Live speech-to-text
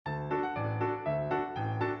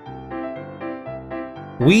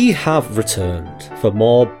We have returned for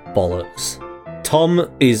more bollocks. Tom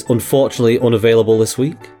is unfortunately unavailable this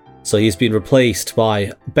week, so he's been replaced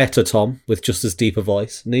by better Tom with just as deep a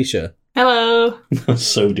voice, Nisha. Hello.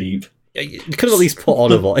 So deep. You could have at least put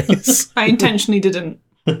on a voice. I intentionally didn't.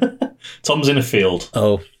 Tom's in a field.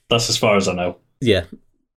 Oh. That's as far as I know. Yeah.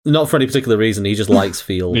 Not for any particular reason, he just likes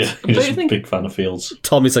fields. Yeah, he's just a big fan of fields.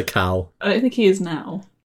 Tom is a cow. I don't think he is now.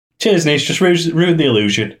 Cheers, Nish. Just ruined the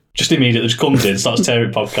illusion. Just immediately just comes in, starts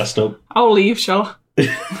tearing podcast up. I'll leave, shall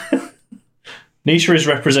Nisha is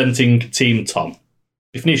representing Team Tom.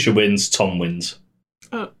 If Nisha wins, Tom wins.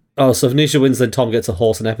 Oh, so if Nisha wins, then Tom gets a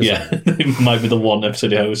horse an episode? Yeah, it might be the one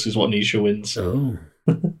episode he hosts is what Nisha wins. Oh.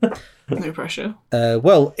 No pressure.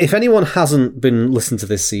 Well, if anyone hasn't been listening to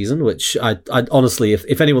this season, which I honestly,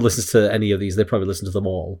 if anyone listens to any of these, they probably listen to them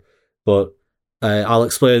all. But I'll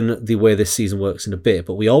explain the way this season works in a bit.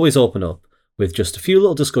 But we always open up with just a few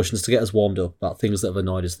little discussions to get us warmed up about things that have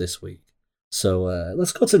annoyed us this week. So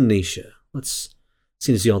let's go to Nisha.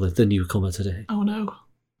 Seeing as you're the newcomer today. Oh no.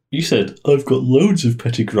 You said, I've got loads of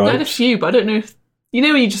petty gripes. I had a few, but I don't know if... You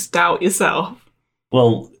know when you just doubt yourself?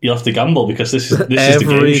 Well, you have to gamble because this is the game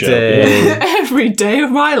Every show. day. Yeah. Every day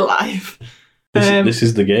of my life. This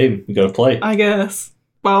is the game. You got to play. I guess.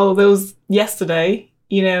 Well, there was yesterday,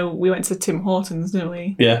 we went to Tim Hortons, didn't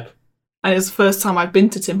we? Yeah. And it was the first time I've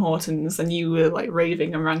been to Tim Hortons, and you were like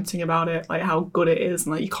raving and ranting about it, like how good it is,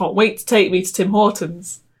 and like you can't wait to take me to Tim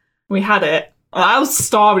Hortons. We had it. I was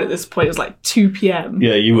starving at this point. It was like 2 p.m.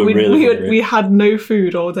 Yeah, you were really hungry. We had no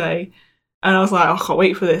food all day. And I was like, I can't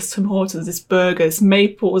wait for this. Tim Hortons, this burger, this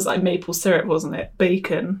maple, it was like maple syrup, wasn't it?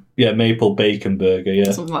 Bacon. Yeah, maple bacon burger,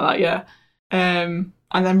 yeah. Something like that, yeah. And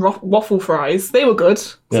then waffle fries. They were good.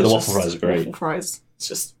 Yeah, the waffle fries are great. Waffle fries. It's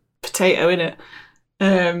just potato, innit?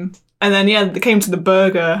 And then, they came to the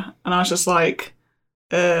burger, and I was just like,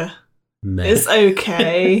 it's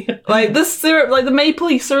okay. Like the syrup, like the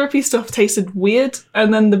mapley syrupy stuff tasted weird,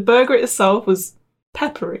 and then the burger itself was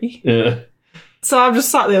peppery. Yeah. So I'm just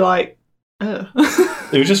sat there like,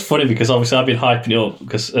 It was just funny because obviously I've been hyping it up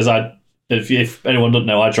because if anyone doesn't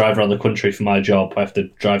know, I drive around the country for my job. I have to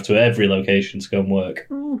drive to every location to go and work.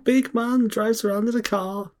 Oh, big man drives around in a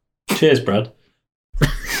car. Cheers, Brad.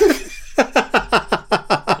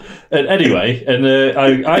 And anyway,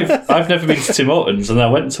 I've never been to Tim Hortons, and I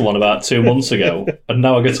went to one about 2 months ago, and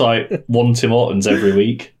now I go to like one Tim Hortons every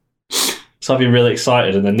week. So I've been really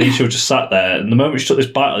excited, and then Nisha just sat there, and the moment she took this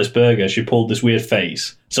bite of this burger, she pulled this weird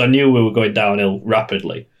face. So I knew we were going downhill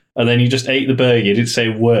rapidly. And then you just ate the burger, you didn't say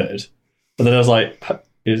a word. And then I was like, how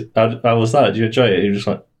was that? Did you enjoy it? And you were just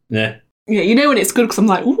like, yeah. Yeah, when it's good, because I'm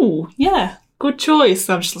like, ooh, yeah, good choice.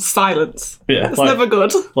 I'm just silence. Yeah, it's never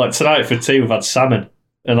good. Like tonight for tea, we've had salmon.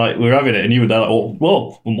 And like we were having it, and you were there like, oh,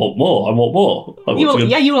 whoa, I want more, I want more. Like, you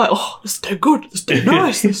were like, oh, this is too good, this is too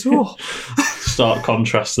nice, this is stark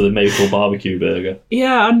contrast to the maple barbecue burger.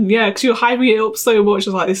 Yeah, because you were hyping it up so much.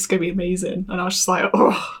 I was like, this is going to be amazing. And I was just like,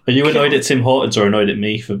 oh. Are you annoyed at Tim Hortons or annoyed at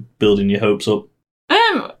me for building your hopes up?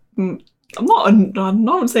 I'm not going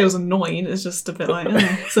to say I was annoyed. It's just a bit like,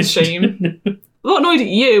 it's a shame. I'm not annoyed at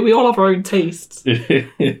you. We all have our own tastes.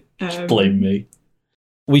 Just blame me.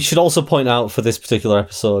 We should also point out for this particular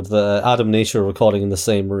episode that Adam and Nisha are recording in the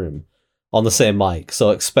same room, on the same mic,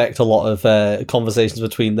 so expect a lot of conversations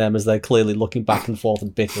between them as they're clearly looking back and forth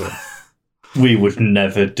and bickering. We would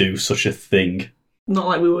never do such a thing. Not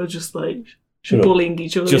like we were just like bullying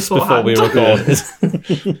each other just beforehand. Before we recorded.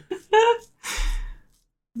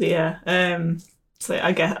 So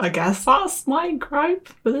I guess that's my gripe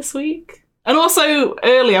for this week. And also,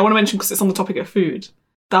 earlier, I want to mention, because it's on the topic of food,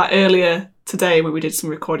 that earlier today when we did some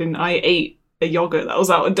recording, I ate a yoghurt that was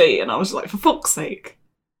out of date, and I was like, for fuck's sake.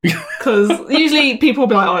 Because usually people will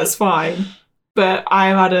be like, oh, it's fine. But I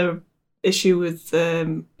had a issue with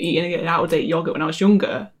eating an out of date yoghurt when I was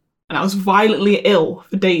younger, and I was violently ill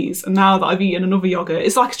for days. And now that I've eaten another yoghurt,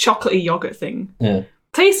 it's like a chocolatey yoghurt thing. Yeah.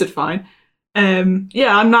 Tasted fine. I'm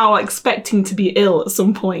now expecting to be ill at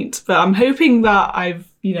some point, but I'm hoping that I've,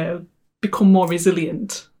 become more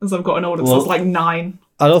resilient as I've gotten older. So I was like 9.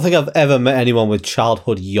 I don't think I've ever met anyone with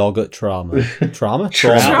childhood yogurt trauma. Trauma?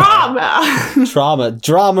 Drama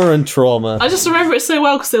and trauma. I just remember it so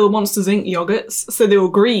well because they were Monsters Inc. yogurts, so they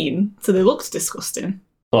were green, so they looked disgusting.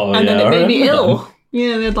 Oh, and then it made me ill. Them.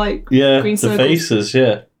 Yeah, they had like green circles. The faces,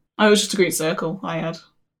 yeah. Oh, it was just a green circle I had.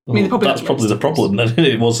 That's probably the problem then.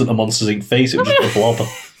 It wasn't a Monsters Inc. face, it was just a blob.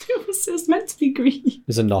 It was meant to be green. It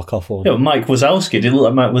was a knockoff one. Yeah, Mike Wazowski. Did it look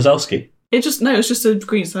like Mike Wazowski? It's just a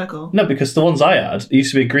green circle. No, because the ones I had, it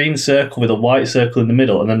used to be a green circle with a white circle in the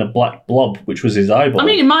middle and then a black blob, which was his eyeball. I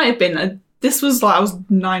mean, it might have been. This was like I was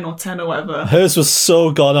 9 or 10 or whatever. Hers was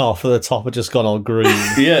so gone off, and the top had just gone all green.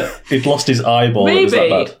 Yeah, he'd lost his eyeball. It was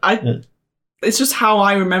that bad. It's just how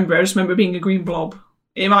I remember it. I just remember it being a green blob.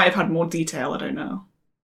 It might have had more detail, I don't know.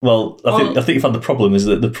 Well, I think you've had the problem is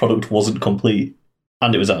that the product wasn't complete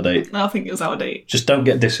and it was out of date. I think it was out of date. Just don't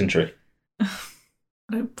get dysentery. I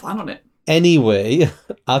don't plan on it. Anyway,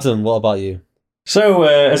 Adam, what about you? So,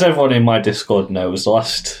 as everyone in my Discord knows, the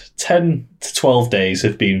last 10 to 12 days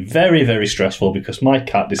have been very, very stressful because my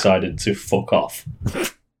cat decided to fuck off.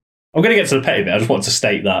 I'm going to get to the petty bit. I just want to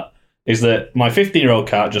state that. Is that my 15-year-old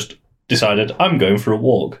cat just decided, I'm going for a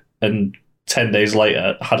walk. And 10 days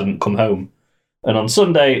later, hadn't come home. And on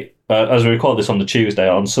Sunday, as we record this on the Tuesday,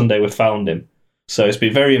 on Sunday we found him. So it's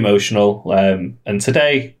been very emotional. And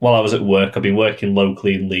today, while I was at work, I've been working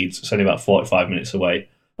locally in Leeds. It's only about 45 minutes away.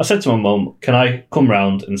 I said to my mum, can I come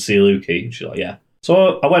round and see Lukey? And she's like, yeah.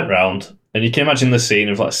 So I went round, and you can imagine the scene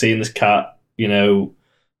of like seeing this cat, you know,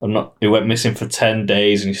 he went missing for 10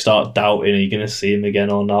 days, and you start doubting, are you going to see him again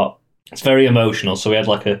or not? It's very emotional. So we had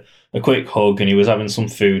like a quick hug, and he was having some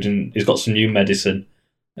food, and he's got some new medicine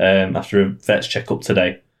after a vet's checkup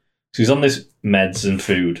today. So he's on this meds and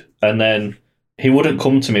food, and then he wouldn't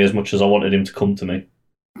come to me as much as I wanted him to come to me.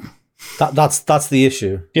 That's the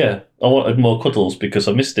issue. Yeah, I wanted more cuddles because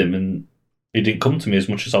I missed him, and he didn't come to me as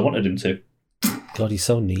much as I wanted him to. God, he's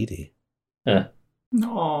so needy. Yeah.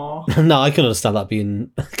 No. No, I can understand that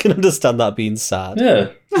being sad. Yeah,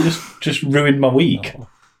 just ruined my week.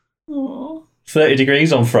 Aww. 30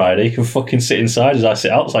 degrees on Friday. He can fucking sit inside as I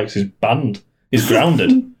sit outside because he's banned. He's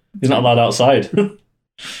grounded. He's not allowed outside.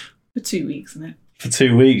 For 2 weeks, isn't it? For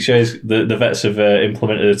 2 weeks, yeah. The vets have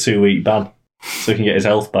implemented a 2-week ban so he can get his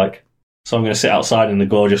health back. So I'm going to sit outside in the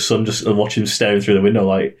gorgeous sun just and watch him staring through the window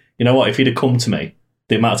like, you know what, if he'd have come to me,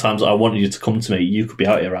 the amount of times that I wanted you to come to me, you could be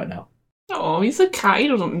out here right now. Oh, he's a cat. He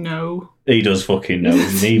doesn't know. He does fucking know.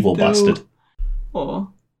 He's an evil bastard.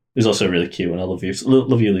 Oh. He's also really cute, and I love you.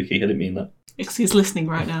 Love you, Lukey. I didn't mean that. Because he's listening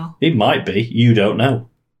right now. He might be. You don't know.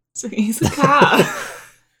 So he's a cat.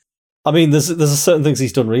 I mean, there's certain things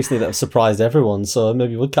he's done recently that have surprised everyone, so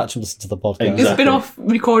maybe we'll catch him listen to the podcast. Exactly. He's been off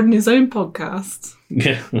recording his own podcast.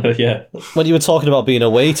 Yeah, yeah. When you were talking about being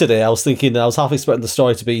away today, I was half expecting the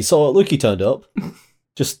story to be, so Lukey turned up,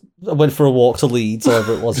 just went for a walk to Leeds,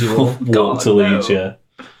 whatever it was you were. Walk to Leeds, yeah.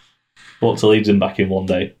 Walk to Leeds and back in one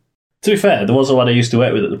day. To be fair, there was a lad I used to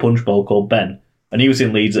work with at the Punch Bowl called Ben, and he was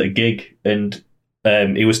in Leeds at a gig, and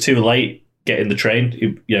he was too late getting the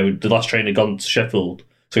train. The last train had gone to Sheffield,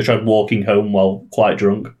 so he tried walking home while quite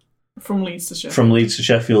drunk. From Leeds to Sheffield. From Leeds to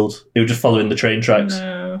Sheffield. He was just following the train tracks.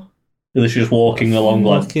 No. He was just walking along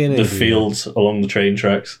the fields along the train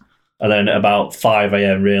tracks. And then at about 5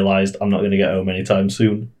 a.m. realised I'm not going to get home anytime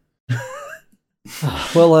soon.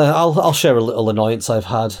 Well, I'll share a little annoyance I've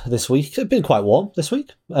had this week. It's been quite warm this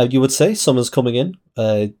week, you would say. Summer's coming in.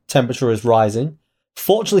 Temperature is rising.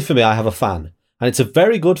 Fortunately for me, I have a fan. And it's a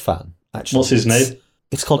very good fan, actually. What's his name?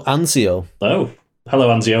 It's called Anzio. Oh. Hello,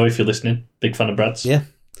 Anzio, if you're listening. Big fan of Brad's. Yeah.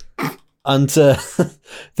 And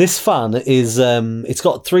this fan is, it's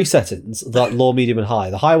got 3 settings, that low, medium, and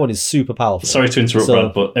high. The high one is super powerful. Sorry to interrupt,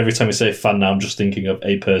 Brad, but every time you say fan now, I'm just thinking of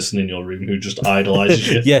a person in your room who just idolises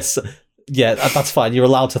you. Yes. Yeah, that's fine. You're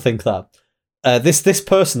allowed to think that. This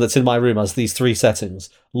person that's in my room has these 3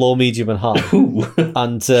 settings: low, medium, and high. Ooh.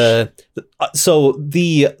 And so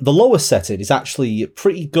the lowest setting is actually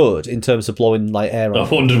pretty good in terms of blowing like air. I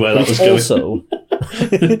wondered where that was going. Also,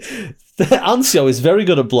 the Anzio is very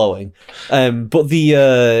good at blowing, but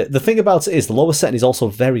the thing about it is the lowest setting is also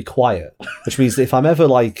very quiet, which means that if I'm ever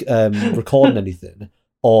like recording anything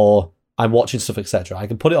or I'm watching stuff, etc., I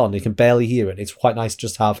can put it on. You can barely hear it. It's quite nice to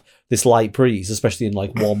just have this light breeze, especially in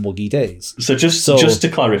like warm, muggy days. So just to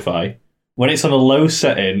clarify, when it's on a low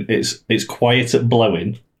setting, it's quiet at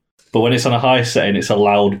blowing, but when it's on a high setting, it's a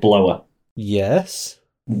loud blower. Yes.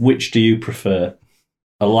 Which do you prefer?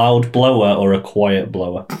 A loud blower or a quiet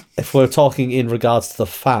blower? If we're talking in regards to the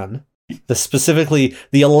fan, specifically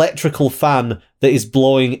the electrical fan that is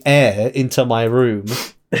blowing air into my room,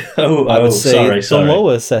 I would say sorry. the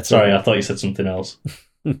lower setting. Sorry, I thought you said something else.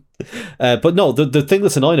 But no, the thing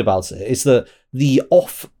that's annoying about it is that the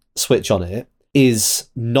off switch on it is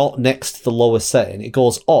not next to the lowest setting. It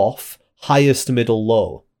goes off, highest, middle,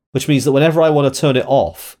 low, which means that whenever I want to turn it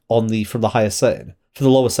off from the highest setting, for the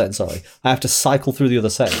lower setting, sorry, I have to cycle through the other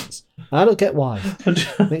settings. I don't get why.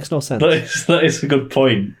 It makes no sense. That is a good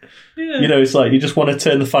point. Yeah. It's like you just want to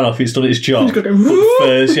turn the fan off, it's done its job. But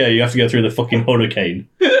first, you have to go through the fucking hurricane.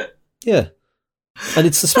 Yeah. And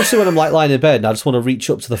it's especially when I'm like lying in bed and I just want to reach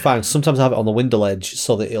up to the fan. Sometimes I have it on the window ledge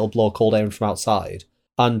so that it'll blow cold air in from outside.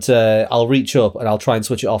 and I'll reach up and I'll try and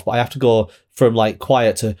switch it off, but I have to go from like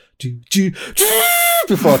quiet to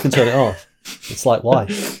before I can turn it off. It's like, why?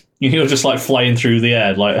 You're just like flying through the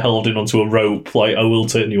air, like holding onto a rope, like, I will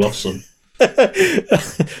turn you off, son.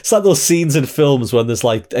 It's like those scenes in films when there's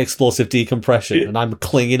like explosive decompression and I'm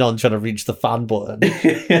clinging on trying to reach the fan button.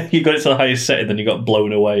 You got it to the highest setting, then you got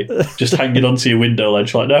blown away. Just hanging onto your window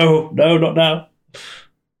ledge, like, no, not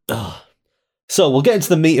now. So we'll get into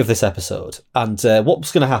the meat of this episode, and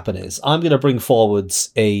what's going to happen is I'm going to bring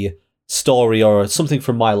forwards a story or something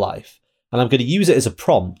from my life, and I'm going to use it as a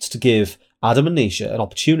prompt to give Adam and Nisha an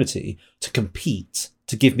opportunity to compete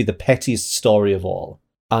to give me the pettiest story of all.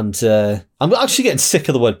 And I'm actually getting sick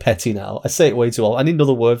of the word petty now. I say it way too often. I need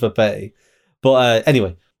another word for petty. But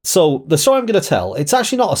anyway, so the story I'm going to tell, it's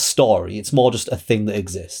actually not a story. It's more just a thing that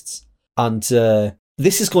exists. And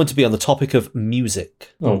this is going to be on the topic of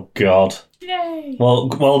music. Oh, God. Yay! Well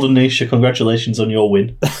done, Nisha. Congratulations on your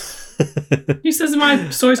win. Who says my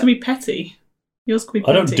story's going to be petty? Yours could be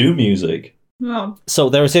petty. I don't do music. Well, So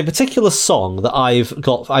there is a particular song that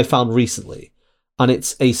I found recently. And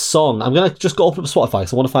it's a song, I'm going to just go open up Spotify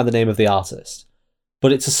because I want to find the name of the artist.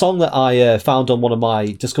 But it's a song that I found on one of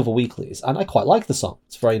my Discover Weeklies, and I quite like the song.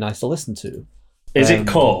 It's very nice to listen to. Is it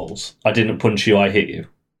called I Didn't Punch You, I Hit You?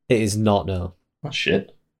 It is not, no. That's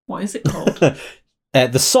shit. what is it called?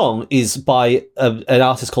 The song is by an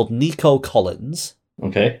artist called Nico Collins,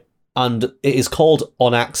 Okay. and it is called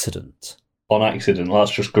On Accident. On accident. Well,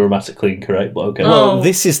 that's just grammatically incorrect, but okay. Oh. Well,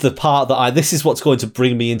 this is the part this is what's going to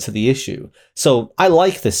bring me into the issue. So I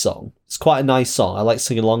like this song. It's quite a nice song. I like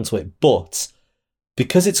singing along to it. But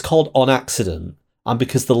because it's called On Accident, and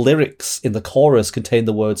because the lyrics in the chorus contain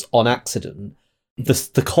the words on accident,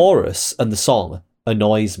 the chorus and the song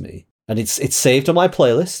annoys me. And it's saved on my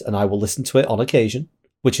playlist, and I will listen to it on occasion,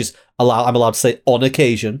 which is I'm allowed to say on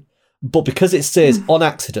occasion. But because it says on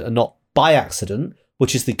accident and not by accident,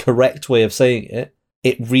 which is the correct way of saying it,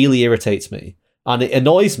 it really irritates me. And it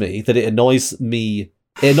annoys me that it annoys me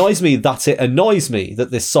that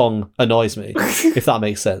this song annoys me, if that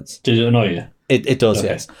makes sense. Did it annoy you? It does, Okay.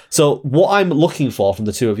 yes. So what I'm looking for from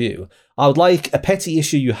the two of you, I would like a petty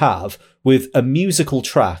issue you have with a musical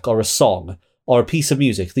track or a song or a piece of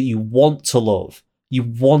music that you want to love. You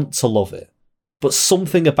want to love it, but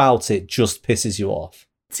something about it just pisses you off.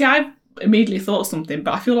 See, I immediately thought of something,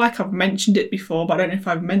 but I feel like I've mentioned it before, but I don't know if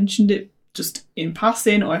I've mentioned it just in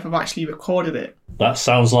passing or if I've actually recorded it. That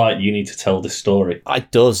sounds like you need to tell this story.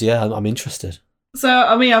 It does, yeah. I'm interested. So,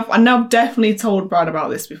 I mean, I know I've definitely told Brad about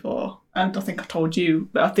this before, and I think I've told you,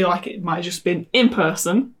 but I feel like it might have just been in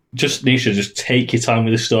person. Just, Nisha, just take your time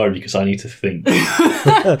with the story because I need to think.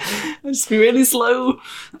 I'll just be really slow.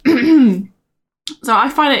 So I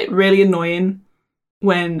find it really annoying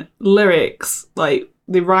when lyrics, like,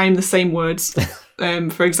 they rhyme the same words.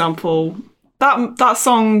 For example, that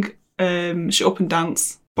song, Shut Up and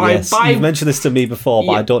Dance. You've mentioned this to me before,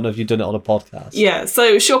 but Yeah. I don't know if you've done it on a podcast. Yeah,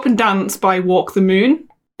 so Shut Up and Dance by Walk the Moon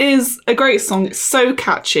is a great song. It's so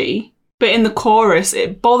catchy. But in the chorus,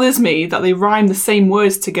 it bothers me that they rhyme the same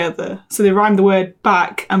words together. So they rhyme the word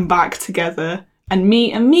back and back together and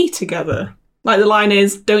me together. Like the line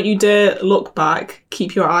is, don't you dare look back,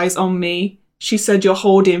 keep your eyes on me. She said you're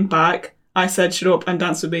holding back. I said shut up and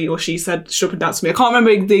dance with me. Or she said shut up and dance with me. I can't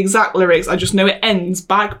remember the exact lyrics. I just know it ends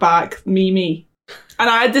back, me. And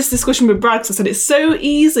I had this discussion with Brad because I said it's so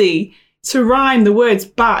easy to rhyme the words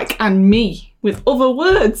back and me with other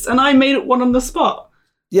words. And I made up one on the spot.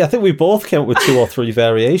 Yeah, I think we both came up with 2 or 3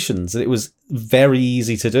 variations, and it was very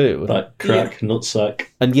easy to do. Like crack, nutsack.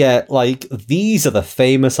 And yet, like, these are the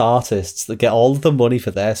famous artists that get all of the money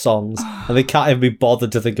for their songs, and they can't even be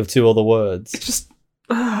bothered to think of 2 other words. It's just...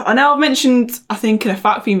 I know I've mentioned, I think, in a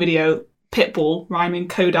Fat Fiend video, Pitbull rhyming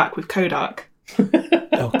Kodak with Kodak.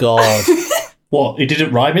 Oh, God. What? He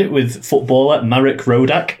didn't rhyme it with footballer Marek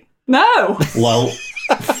Rodak? No! Well,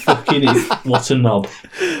 fucking what a knob.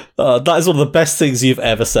 That is one of the best things you've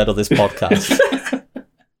ever said on this podcast.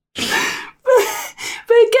 But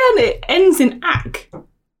again, it ends in ack,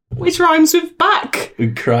 which rhymes with back.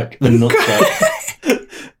 And crack and nutsack.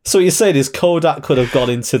 So what you're saying is Kodak could have gone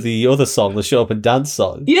into the other song, the Shut Up and Dance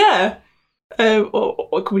song? Yeah.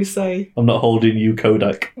 What can we say? I'm not holding you,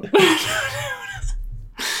 Kodak.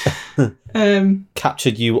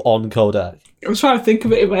 Captured you on Kodak. I'm trying to think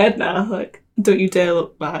of it in my head now. Like, don't you dare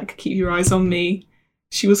look back. Keep your eyes on me.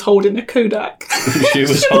 She was holding a Kodak. She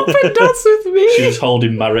was Shut up and dance with me. She was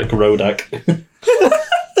holding Marek Rodak.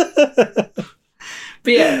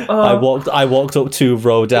 But yeah, I walked up to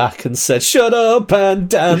Rodak and said, "Shut up and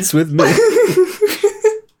dance with me."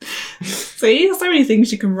 See, there's so many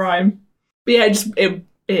things you can rhyme. But yeah, it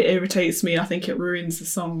it irritates me. I think it ruins the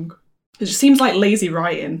song. It just seems like lazy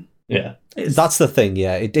writing. Yeah. That's the thing,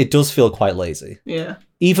 yeah. It does feel quite lazy. Yeah.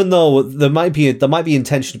 Even though there might be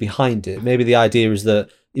intention behind it. Maybe the idea is that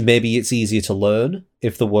maybe it's easier to learn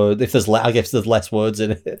if there's less words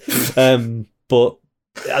in it. But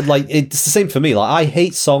like it's the same for me. Like I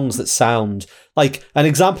hate songs that sound like an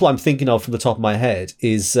example I'm thinking of from the top of my head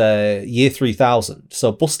is Year 3000.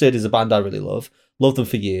 So Busted is a band I really love. Love them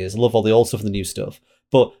for years. I love all the old stuff and the new stuff.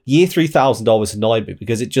 But Year 3000 always annoyed me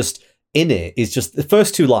because it just in it is just the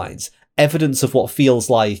first two lines, evidence of what feels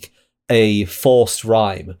like a forced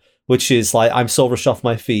rhyme, which is like, I'm so rushed off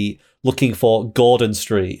my feet looking for Gordon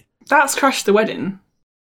Street. That's Crash the Wedding.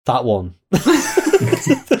 That one.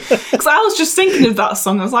 Because I was just thinking of that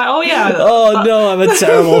song. I was like, oh yeah. No, I'm a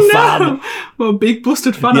terrible fan. I'm a big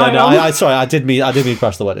Busted fan. Yeah, no, sorry, I did mean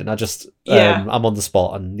Crash the Wedding. I just, Yeah. I'm on the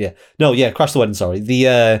spot and yeah. No, yeah, Crash the Wedding, sorry.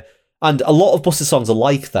 And a lot of Busted songs are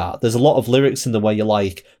like that. There's a lot of lyrics in them where you're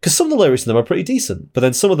like, because some of the lyrics in them are pretty decent, but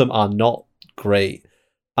then some of them are not great.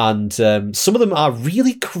 And some of them are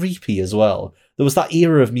really creepy as well. There was that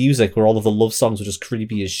era of music where all of the love songs were just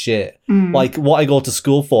creepy as shit. Like What I Go to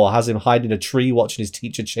School For has him hiding in a tree watching his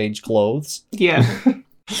teacher change clothes. Yeah.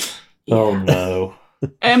 Oh no.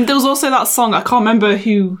 There was also that song, I can't remember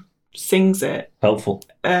who sings it. Helpful.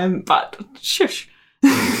 But shush.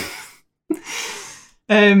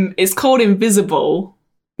 It's called Invisible.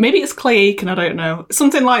 Maybe it's Clay Aiken, I don't know.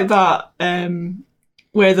 Something like that.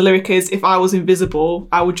 Where the lyric is, if I was invisible,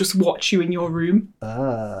 I would just watch you in your room.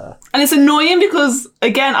 And it's annoying because,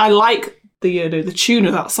 again, I like the tune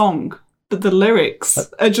of that song, but the lyrics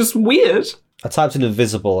are just weird. I typed in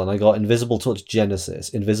Invisible and I got Invisible Touch Genesis,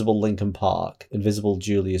 Invisible Linkin Park, Invisible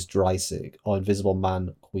Julius Dreisig, or Invisible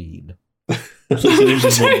Man Queen. That's an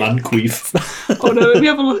Invisible Man Queef. Oh no, let me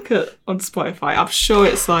have a look on Spotify. I'm sure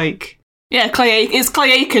it's like... Yeah, Clay Aiken. It's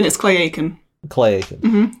Clay Aiken. It's Clay Aiken. Clay Aiken.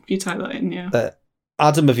 Mm-hmm. If you type that in, yeah.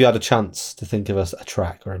 Adam, have you had a chance to think of a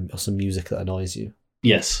track or some music that annoys you?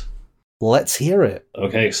 Yes. Let's hear it.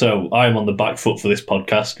 Okay, so I'm on the back foot for this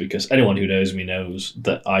podcast because anyone who knows me knows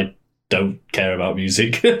that I don't care about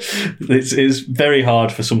music. It's very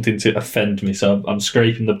hard for something to offend me, so I'm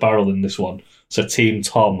scraping the barrel in this one. So Team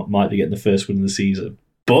Tom might be getting the first win of the season.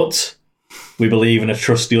 But we believe in a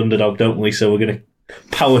trusty underdog, don't we? So we're going to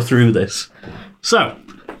power through this. So,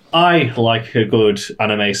 I like a good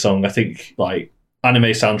anime song. I think, like,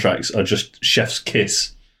 anime soundtracks are just chef's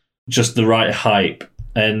kiss, just the right hype.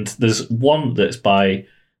 And there's one that's by,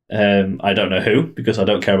 I don't know who, because I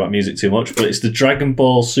don't care about music too much, but it's the Dragon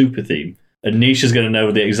Ball Super theme. And Nisha's going to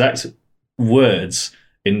know the exact words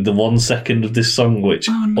in the 1 second of this song, which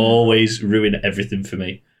always ruin everything for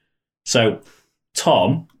me. So,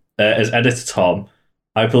 Tom, as editor Tom,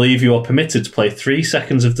 I believe you are permitted to play 3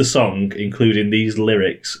 seconds of the song, including these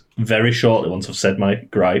lyrics, very shortly once I've said my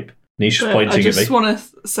gripe. Nisha's pointing at me. I just want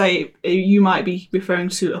to say you might be referring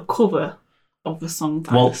to a cover of the song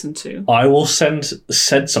that I listened to. I will send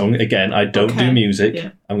said song again. I don't do music.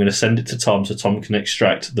 Yeah. I'm going to send it to Tom so Tom can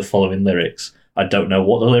extract the following lyrics. I don't know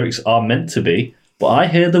what the lyrics are meant to be, but I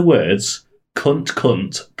hear the words cunt,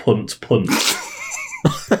 cunt, punt, punt.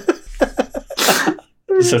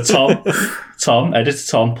 So Tom, editor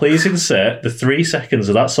Tom, please insert the 3 seconds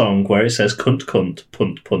of that song where it says cunt, cunt,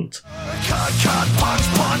 punt, punt.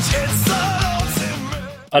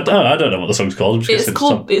 I don't know what the song's called.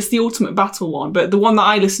 It's the Ultimate Battle one, but the one that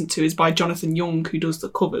I listen to is by Jonathan Young, who does the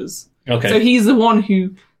covers. Okay. So he's the one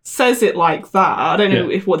who says it like that. I don't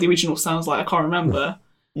know what the original sounds like. I can't remember.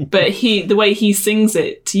 But the way he sings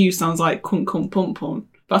it to you sounds like cunt, cunt, punt, punt.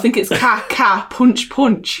 But I think it's ka, punch,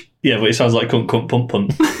 punch. Yeah, but it sounds like cunt, cunt, punt,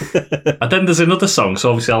 punt. And then there's another song, so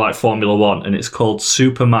obviously I like Formula One, and it's called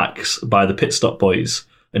Super Max by the Pit Stop Boys.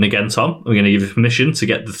 And again, Tom, I'm going to give you permission to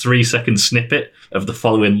get the 3 second snippet of the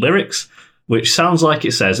following lyrics, which sounds like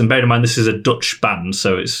it says, and bear in mind this is a Dutch band,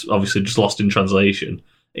 so it's obviously just lost in translation.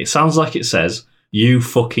 It sounds like it says, "You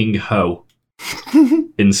fucking hoe."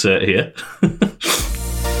 Insert here. Yo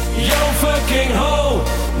fucking hoe,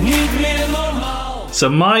 need me normal. So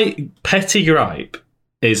my petty gripe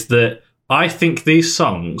is that I think these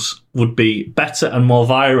songs would be better and more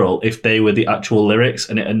viral if they were the actual lyrics,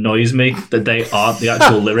 and it annoys me that they aren't the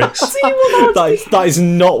actual lyrics. That is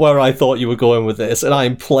not where I thought you were going with this, and I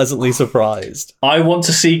am pleasantly surprised. I want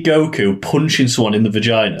to see Goku punching someone in the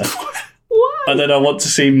vagina. Why? And then I want to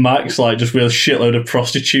see Max just with a shitload of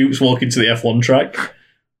prostitutes walking to the F1 track.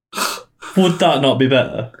 Would that not be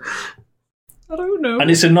better? I don't know. And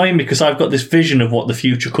it's annoying because I've got this vision of what the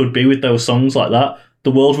future could be with those songs like that.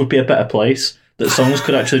 The world would be a better place. That songs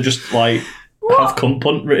could actually just have cunt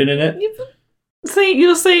punt written in it. See,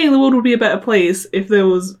 you're saying the world would be a better place if there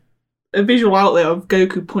was a visual outlet of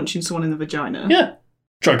Goku punching someone in the vagina. Yeah.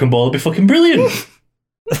 Dragon Ball would be fucking brilliant.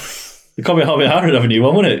 The Kamehameha would have a new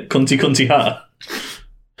one, wouldn't it? Cunty cunty hat.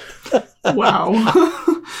 Wow.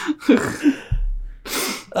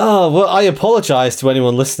 Oh, well, I apologise to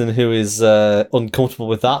anyone listening who is uncomfortable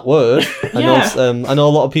with that word. I know a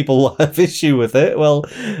lot of people have issue with it. Well,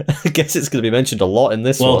 I guess it's going to be mentioned a lot in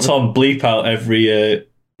this one. Well, Tom, bleep out every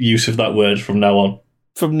use of that word from now on.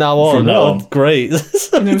 From now on? From now on. Great.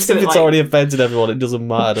 If it's like... already offended everyone, it doesn't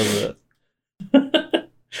matter, does it?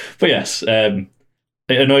 But yes, it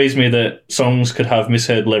annoys me that songs could have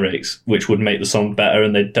misheard lyrics, which would make the song better,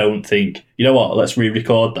 and they don't think, you know what, let's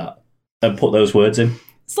re-record that and put those words in.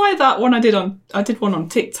 It's like that one I did one on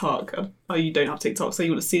TikTok. Oh, you don't have TikTok, so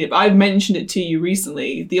you would have seen it. But I've mentioned it to you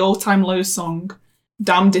recently. The All Time Low song,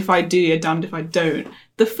 "Damned If I Do Ya, Damned If I Don't."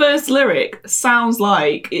 The first lyric sounds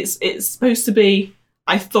like it's supposed to be,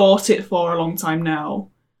 "I thought it for a long time now."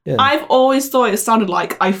 Yeah. I've always thought it sounded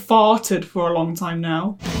like "I farted for a long time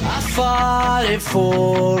now." I fought it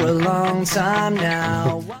for a long time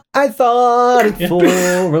now. I thought it for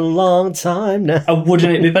a long time now. And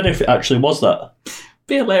wouldn't it be better if it actually was that?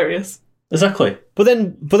 Be hilarious. Exactly. But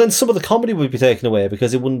then some of the comedy would be taken away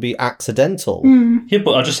because it wouldn't be accidental. Yeah,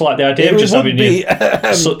 but I just like the idea of just having you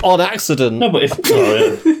on accident. No, but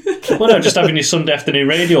just having your Sunday afternoon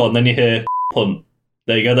radio on, then you hear punt.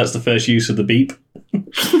 There you go. That's the first use of the beep.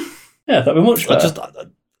 Yeah, that'd be much better.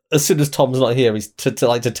 As soon as Tom's not here, he's to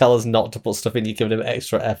tell us not to put stuff in. You're giving him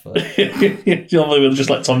extra effort. Normally we'll just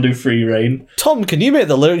let Tom do free reign. Tom, can you make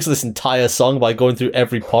the lyrics of this entire song by going through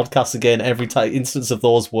every podcast again, every instance of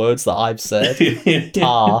those words that I've said?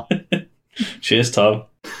 Cheers, Tom.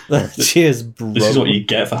 Cheers, bro. This is what you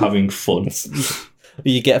get for having fun.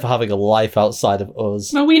 You get for having a life outside of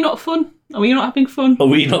us. Are we not fun? Are we not having fun? Are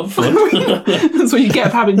we not fun? That's what you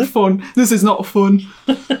get for having fun. This is not fun.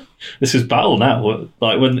 This is battle now.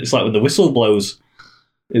 When the whistle blows,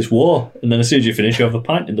 it's war, and then as soon as you finish, you have a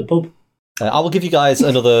pint in the pub. I will give you guys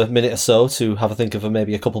another minute or so to have a think of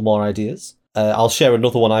maybe a couple more ideas. I'll share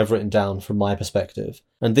another one I've written down from my perspective,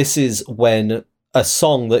 and this is when a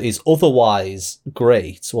song that is otherwise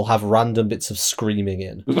great will have random bits of screaming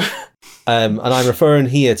in. And I'm referring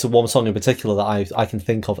here to one song in particular that I can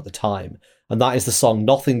think of at the time, and that is the song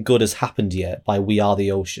 "Nothing Good Has Happened Yet" by We Are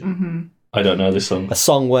the Ocean. Mm-hmm. I don't know this song. A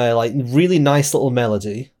song where, like, really nice little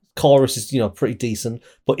melody, chorus is, pretty decent,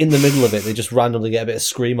 but in the middle of it, they just randomly get a bit of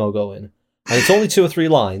screamo going. And it's only 2 or 3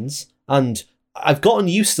 lines, and I've gotten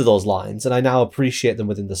used to those lines, and I now appreciate them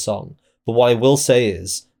within the song. But what I will say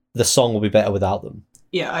is, the song will be better without them.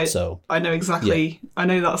 Yeah, I know exactly. Yeah. I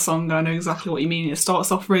know that song, and I know exactly what you mean. It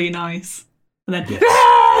starts off really nice, and then...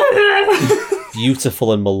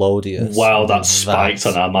 Beautiful and melodious. Wow, that spiked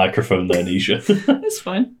on our microphone there, Nisha. It's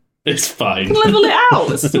fine. It's fine. You can level it out.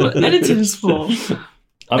 That's what editing's for.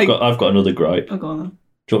 I've got another gripe. Oh, go on then. Do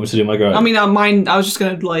you want me to do my gripe? I mean, mine. I was just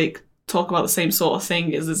gonna talk about the same sort of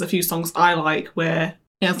thing. Is there's a few songs I like where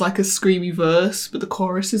it has like a screamy verse, but the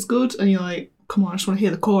chorus is good, and you're like, come on, I just want to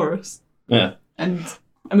hear the chorus. Yeah. And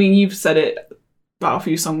I mean, you've said it about a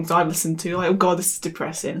few songs I've listened to, like, oh god, this is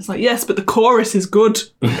depressing. It's like, yes, but the chorus is good.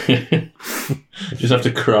 You just have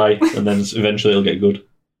to cry, and then eventually it'll get good.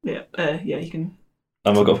 Yeah, you can.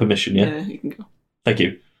 Have I got permission? Yeah, you can go. Thank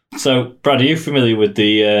you. So, Brad, are you familiar with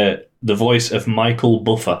the voice of Michael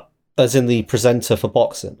Buffer? As in the presenter for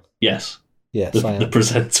boxing? Yes. Yes, I am. The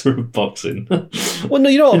presenter of boxing. Well, no,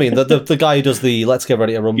 you know what I mean. The guy who does the "Let's Get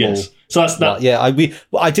Ready to Rumble." Yes. So that's that. Yeah,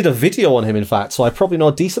 I did a video on him, in fact, so I probably know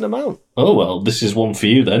a decent amount. Oh well, this is one for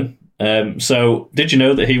you then. So, did you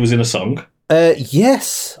know that he was in a song?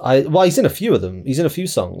 Yes. He's in a few of them. He's in a few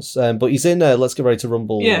songs, but he's in "Let's Get Ready to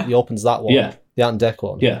Rumble." Yeah. He opens that one. Yeah. The Ant and Dec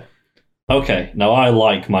one. Yeah. Okay. Now I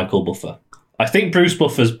like Michael Buffer. I think Bruce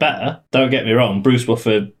Buffer's better. Don't get me wrong. Bruce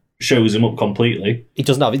Buffer shows him up completely. He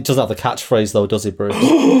doesn't have the catchphrase though, does he, Bruce?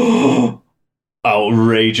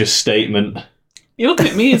 Outrageous statement. You're looking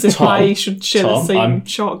at me as if I should share the same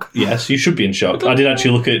shock. Yes, you should be in shock. I did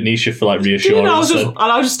actually look at Nisha for reassurance.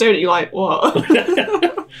 I was just staring at you like, what?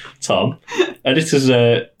 Tom, editor's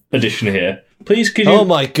edition here. Please, could you... Oh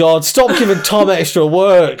my god, stop giving Tom extra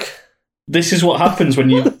work. This is what happens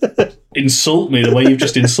when you insult me the way you've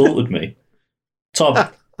just insulted me. Tom,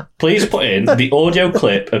 please put in the audio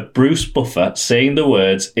clip of Bruce Buffer saying the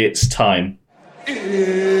words, "It's time."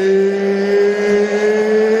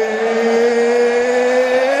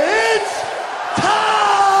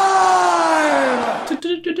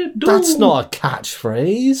 That's not a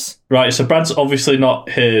catchphrase. Right, so Brad's obviously not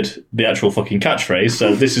heard the actual fucking catchphrase,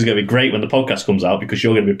 so this is going to be great when the podcast comes out because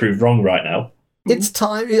you're going to be proved wrong right now. It's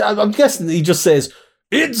time. I'm guessing that he just says,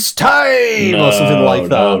 "It's time," or something like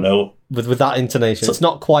that. No. With that intonation. It's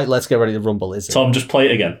not quite "Let's get ready to rumble," is it? Tom, just play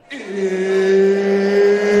it again.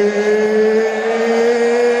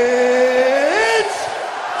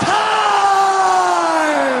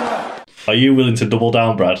 Are you willing to double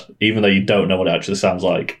down, Brad, even though you don't know what it actually sounds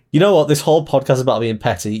like? You know what? This whole podcast is about being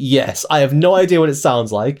petty. Yes, I have no idea what it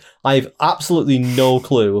sounds like. I have absolutely no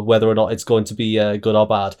clue whether or not it's going to be good or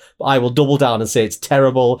bad. But I will double down and say it's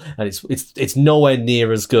terrible, and it's nowhere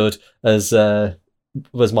near as good as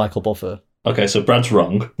Michael Buffer. Okay, so Brad's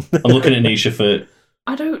wrong. I'm looking at Nisha for...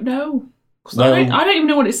 I don't know. 'Cause Well- I don't even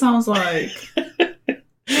know what it sounds like.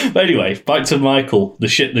 But anyway, back to Michael, the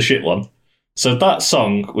shit one. So that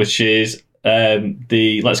song, which is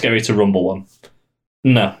the Let's Get Ready to Rumble one.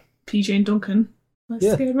 No, PJ and Duncan. Let's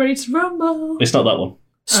Yeah. get ready to rumble. it's not that one.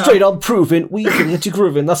 Straight on proving, we can get you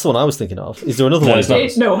grooving. That's the one I was thinking of. Is there another No, one? it's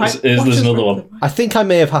not. There's another one. I think I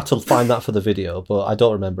may have had to find that for the video, but I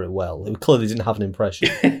don't remember it well. It clearly didn't have an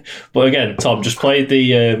impression. But again, Tom, just play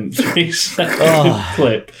the 3-second Oh.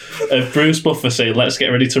 clip of Bruce Buffer saying "Let's get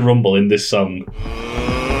ready to rumble" in this song.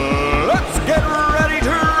 Let's get ready to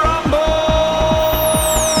rumble!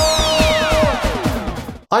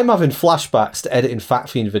 I'm having flashbacks to editing Fat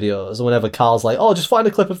Fiend videos, and whenever Carl's like, "Oh, just find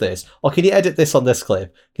a clip of this," or "Can you edit this on this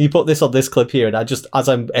clip? Can you put this on this clip here?" And I just, as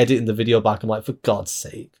I'm editing the video back, I'm like, "For God's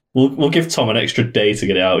sake!" We'll give Tom an extra day to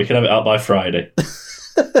get it out. We can have it out by Friday.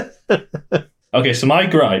 Okay, so my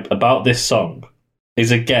gripe about this song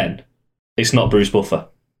is, again, it's not Bruce Buffer.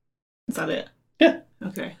 Is that it? Yeah.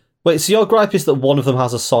 Okay. Wait, so your gripe is that one of them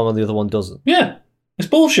has a song and the other one doesn't? Yeah, it's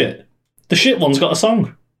bullshit. The shit one's got a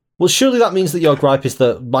song. Well, surely that means that your gripe is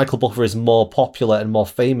that Michael Buffer is more popular and more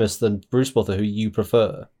famous than Bruce Buffer, who you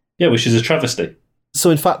prefer. Yeah, which is a travesty.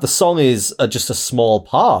 So, in fact, the song is just a small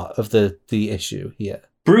part of the issue here.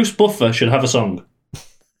 Bruce Buffer should have a song.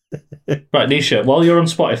 Right, Nisha, while you're on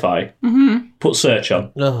Spotify, put search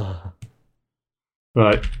on. Ugh.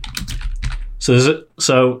 Right.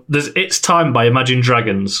 So there's It's Time by Imagine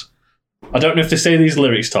Dragons. I don't know if they say these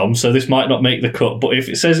lyrics, Tom, so this might not make the cut, but if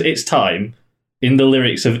it says It's Time in the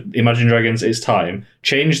lyrics of Imagine Dragons' It's Time,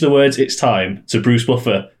 change the words It's Time to Bruce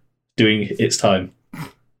Buffer doing It's Time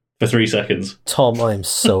for 3 seconds. Tom, I am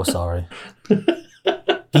so sorry.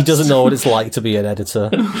 He doesn't know what it's like to be an editor.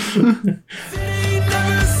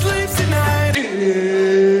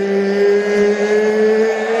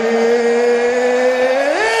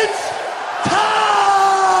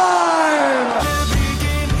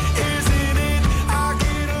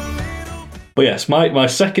 But yes, my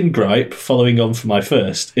second gripe, following on from my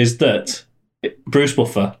first, is that Bruce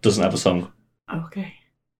Buffer doesn't have a song. Okay.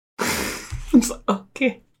 I'm just like,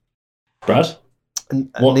 okay. Brad?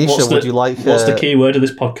 Nisha, would you like... What's the key word of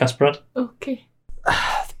this podcast, Brad? Okay.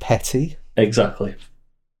 Petty? Exactly.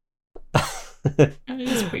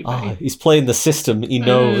 It's pretty Oh, petty. he's playing the system. He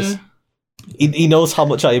knows. He knows how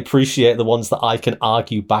much I appreciate the ones that I can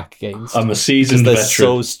argue back against. I'm a 'Cause seasoned they're veteran.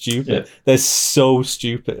 so stupid. Yeah. They're so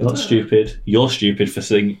stupid. Not stupid. You're stupid for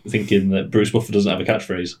thinking that Bruce Buffer doesn't have a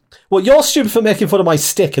catchphrase. Well, you're stupid for making fun of my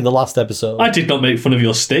stick in the last episode. I did not make fun of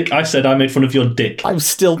your stick. I said I made fun of your dick. I'm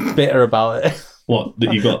still bitter about it. What?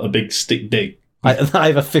 That you got a big stick dick? I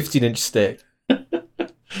have a 15-inch stick. You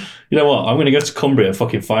know what? I'm going to go to Cumbria and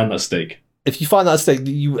fucking find that stick. If you find that stick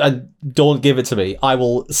and don't give it to me, I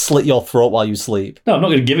will slit your throat while you sleep. No, I'm not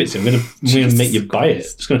going to give it to you. I'm going to make you buy it.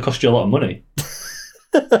 It's going to cost you a lot of money.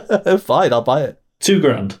 Fine, I'll buy it.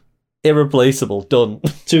 $2,000. Irreplaceable. Done.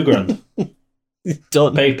 $2,000.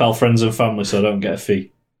 Done. PayPal friends and family so I don't get a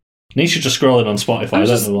fee. Nisha just scrolling on Spotify. I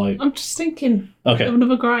don't know why. I'm just thinking Okay. of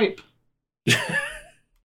another gripe. The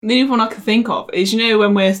only one I can think of is, you know,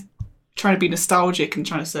 when we're trying to be nostalgic and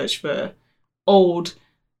trying to search for old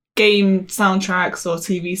game soundtracks or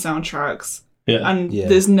TV soundtracks, Yeah. and Yeah.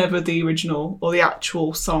 there's never the original or the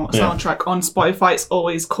actual soundtrack on Spotify. It's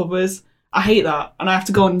always covers. I hate that, and I have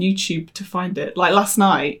to go on YouTube to find it. Like last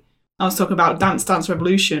night, I was talking about Dance Dance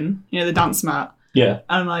Revolution, you know, the dance mat, Yeah.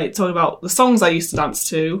 and like talking about the songs I used to dance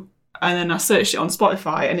to, and then I searched it on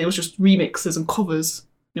Spotify, and it was just remixes and covers.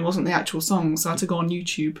 It wasn't the actual songs, so I had to go on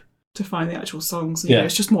YouTube to find the actual songs. And, you know, Yeah.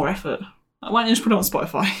 it's just more effort. Why don't you just put it on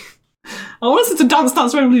Spotify? I want to listen to Dance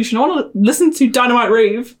Dance Revolution. I want to listen to Dynamite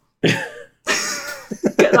Rave.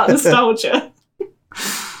 Get that nostalgia.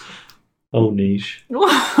 Oh, niche.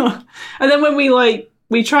 And then when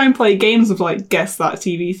we try and play games of like guess that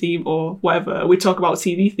TV theme or whatever, we talk about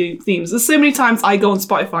TV themes. There's so many times I go on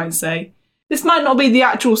Spotify and say, this might not be the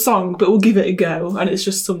actual song, but we'll give it a go. And it's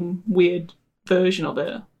just some weird version of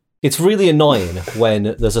it. It's really annoying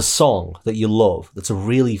when there's a song that you love that's a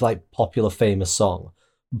really like popular, famous song,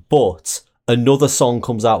 but another song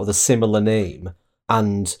comes out with a similar name,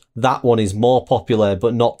 and that one is more popular,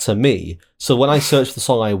 but not to me. So when I search for the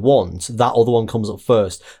song I want, that other one comes up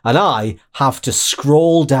first, and I have to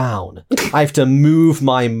scroll down. I have to move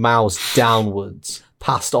my mouse downwards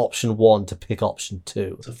past option 1 to pick option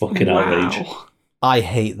 2. It's a fucking outrage. I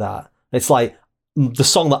hate that. It's like, the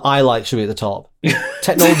song that I like should be at the top.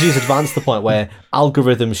 Technology has advanced to the point where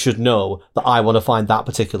algorithms should know that I want to find that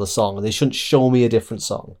particular song, and they shouldn't show me a different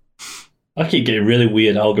song. I keep getting really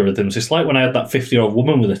weird algorithms. It's like when I had that 50-year-old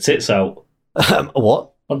woman with her tits out.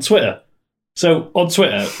 What? On Twitter. So, on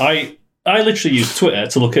Twitter, I literally use Twitter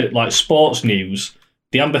to look at, like, sports news.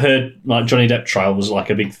 The Amber Heard, like, Johnny Depp trial was, like,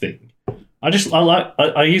 a big thing. I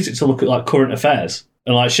use it to look at, like, current affairs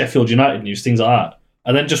and, like, Sheffield United news, things like that.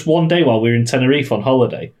 And then just one day while we were in Tenerife on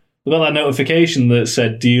holiday, we got that notification that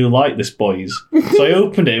said, "Do you like this, boys?" So I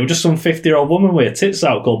opened it. It was just some 50-year-old woman with her tits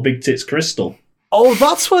out called Big Tits Crystal. Oh,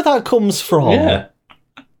 that's where that comes from. Yeah.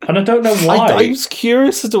 And I don't know why. I was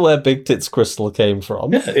curious as to where Big Tits Crystal came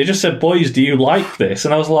from. Yeah, it just said, "Boys, do you like this?"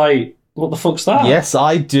 And I was like, what the fuck's that? Yes,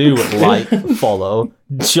 I do like, follow,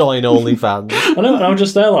 join OnlyFans. I know, and I was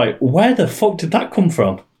just there like, where the fuck did that come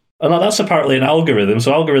from? And like, that's apparently an algorithm,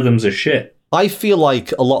 so algorithms are shit. I feel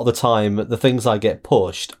like a lot of the time, the things I get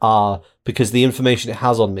pushed are because the information it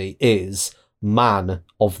has on me is man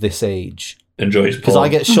of this age. Enjoys porn. Because I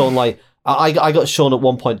get shown, like, I got shown at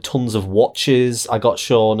one point tons of watches. I got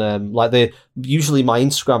shown, usually my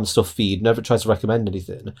Instagram stuff feed, never tries to recommend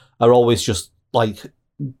anything, are always just, like,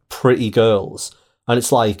 pretty girls. And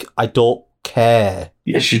it's like, I don't care.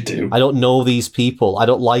 Yes, you do. I don't know these people. I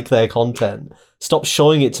don't like their content. Stop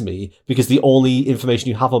showing it to me, because the only information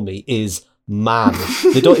you have on me is man.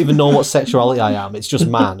 They don't even know what sexuality I am. It's just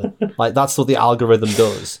man. Like, that's what the algorithm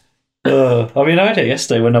does. I mean, I had it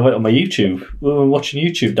yesterday when I went on my YouTube. We were watching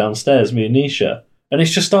YouTube downstairs, me and Nisha, and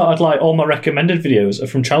it's just started, like, all my recommended videos are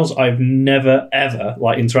from channels I've never, ever,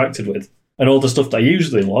 like, interacted with. And all the stuff that I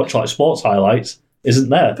usually watch, like sports highlights, isn't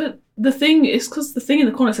there. But the thing is, because the thing in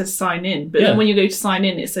the corner said sign in, but then when you go to sign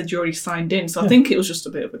in, it said you already signed in. So I think it was just a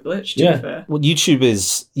bit of a glitch, to be fair. Well,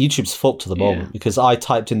 YouTube's fucked at the moment, because I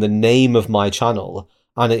typed in the name of my channel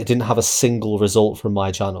and it didn't have a single result from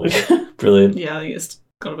my channel. Brilliant. Yeah, I think it's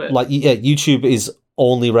got a bit. Like, yeah, YouTube is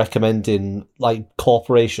only recommending, like,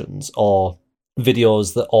 corporations or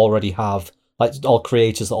videos that already have, like, or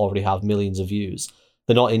creators that already have millions of views.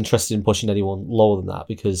 They're not interested in pushing anyone lower than that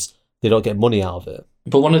because they don't get money out of it.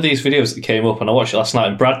 But one of these videos that came up, and I watched it last night,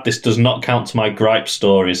 and Brad, this does not count to my gripe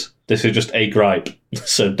stories. This is just a gripe,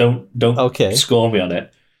 so don't score me on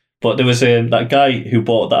it. But there was that guy who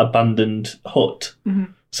bought that abandoned hut. Mm-hmm.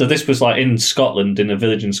 So this was, like, in Scotland, in a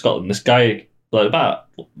village in Scotland. This guy, like, about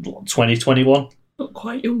 20, 21. Not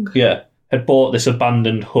quite young. Yeah, had bought this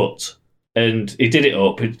abandoned hut, and he did it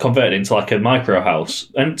up. He converted it into, like, a micro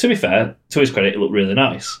house. And to be fair, to his credit, it looked really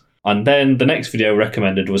nice. And then the next video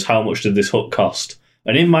recommended was how much did this hut cost.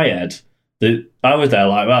 And in my head, I was there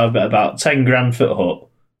like about 10 grand foot hut,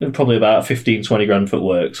 and probably about 15, 20 grand foot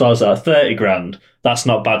work. So I was like, 30 grand, that's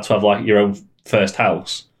not bad to have, like, your own first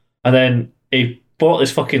house. And then he bought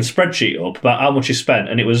this fucking spreadsheet up about how much he spent,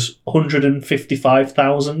 and it was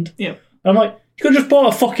 155,000. Yeah. And I'm like, you could have just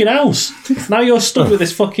bought a fucking house. Now you're stuck with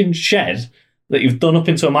this fucking shed that you've done up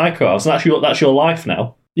into a micro house, and that's your life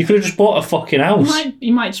now. You could have just bought a fucking house.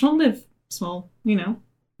 You might just want to live small, you know.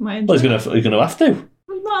 Well, he's gonna have to.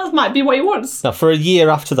 Well, that might be what he wants. Now, for a year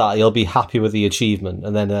after that, he'll be happy with the achievement,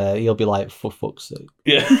 and then he'll be like, for fuck's sake.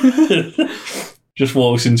 Yeah. Just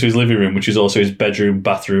walks into his living room, which is also his bedroom,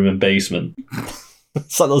 bathroom, and basement.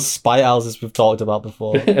 It's like those spy houses we've talked about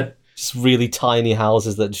before. Just really tiny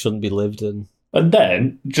houses that shouldn't be lived in. And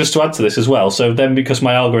then, just to add to this as well, so then because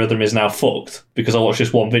my algorithm is now fucked, because I watched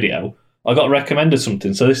this one video, I got recommended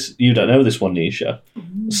something. So this, you don't know this one, Nisha.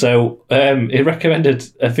 Mm-hmm. So it recommended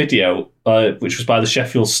a video, which was by the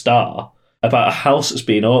Sheffield Star, about a house that's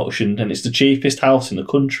being auctioned, and it's the cheapest house in the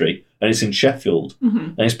country, and it's in Sheffield. Mm-hmm.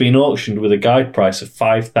 And it's being auctioned with a guide price of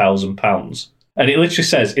 £5,000. And it literally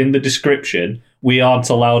says in the description, we aren't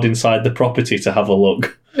allowed inside the property to have a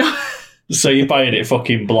look. So you're buying it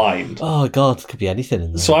fucking blind. Oh, God, it could be anything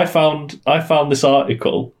in there. So I found this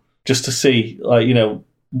article just to see, like, you know,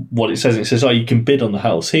 what it says. It says, oh, you can bid on the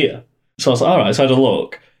house here. So I was like, all right, so I had a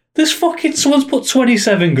look. This fucking, someone's put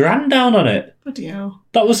 27 grand down on it. Bloody hell.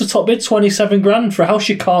 That was the top bid, 27 grand for a house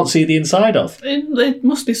you can't see the inside of. It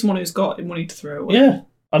must be someone who's got money to throw away. Yeah.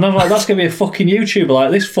 And I'm like, that's going to be a fucking YouTuber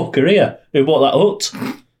like this fucker here who bought that hut,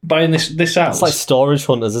 buying this house. It's like storage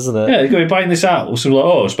hunters, isn't it? Yeah, they're going to be buying this house and like,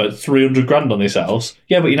 oh, I spent 300 grand on this house.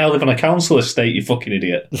 Yeah, but you now live on a council estate, you fucking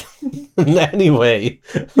idiot. Anyway,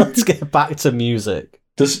 let's get back to music.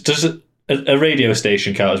 Does a radio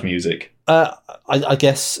station count as music? I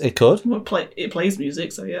guess it could. Well, it plays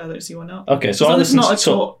music, so yeah, I don't see why not. Okay, so as I long as listen it's to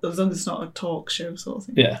not as long as it's not a talk show sort of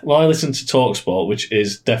thing. Yeah, well, I listen to TalkSport, which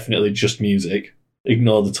is definitely just music.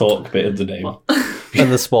 Ignore the talk bit of the name.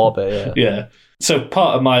 And the sport bit, yeah. Yeah. So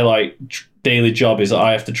part of my daily job is that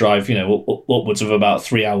I have to drive, upwards of about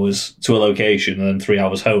 3 hours to a location and then 3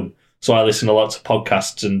 hours home. So I listen a lot to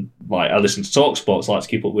podcasts and I listen to TalkSport, so I like to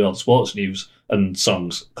keep up with all the sports news and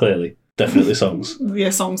songs. Clearly, definitely songs. Yeah,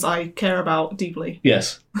 songs I care about deeply.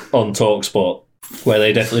 Yes, on TalkSport, where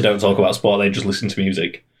they definitely don't talk about sport; they just listen to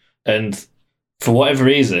music. And for whatever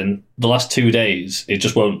reason, the last 2 days it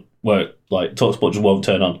just won't work. TalkSport just won't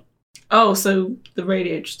turn on. Oh, so the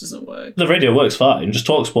radio just doesn't work. The radio works fine. Just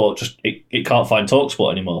TalkSport, it can't find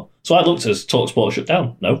TalkSport anymore. So I looked as TalkSport shut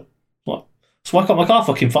down. No, what? So why can't my car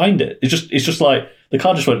fucking find it? It's just like the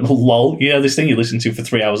car just went lol. This thing you listen to for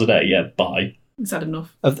 3 hours a day. Yeah, bye. Is that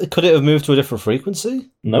enough? Could it have moved to a different frequency?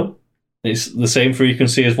 No, it's the same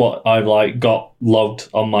frequency as what I've got logged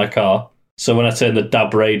on my car. So when I turn the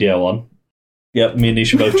DAB radio on, yep, me and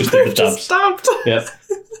Nisha both just did the dabs. Stabbed. Yep.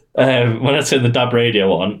 When I turn the DAB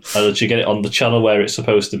radio on, I let you get it on the channel where it's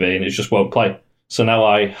supposed to be, and it just won't play. So now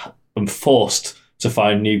I am forced to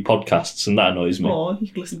find new podcasts, and that annoys me. Or you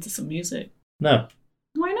could listen to some music. No,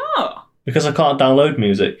 Why not? because I can't download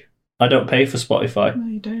music. I don't pay for Spotify. No,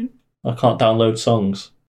 you don't. I can't download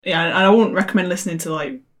songs. Yeah, and I wouldn't recommend listening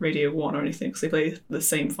to Radio 1 or anything because they play the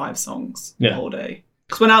same 5 songs all day.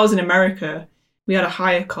 Because when I was in America, we had a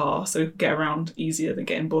hire car so we could get around easier than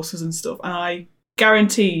getting buses and stuff. And I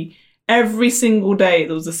guarantee every single day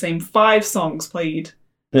there was the same 5 songs played.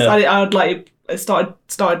 Yeah. So I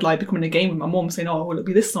started becoming a game with my mum saying, oh, will it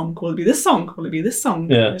be this song? Will it be this song? Will it be this song?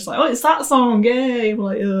 Yeah. And it's like, oh, it's that song. Yay. We're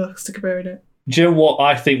like, ugh, stick a bear in it. Do you know what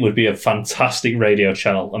I think would be a fantastic radio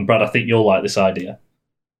channel? And Brad, I think you'll like this idea.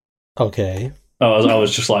 Okay. Oh, I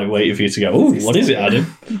was just waiting for you to go, ooh, what is it, Adam?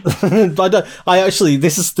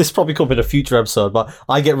 This probably could be in a future episode, but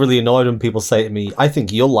I get really annoyed when people say to me, I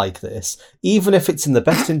think you'll like this, even if it's in the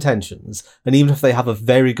best intentions, and even if they have a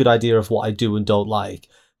very good idea of what I do and don't like.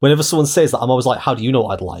 Whenever someone says that, I'm always like, how do you know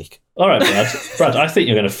what I'd like? All right, Brad, I think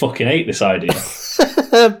you're going to fucking hate this idea.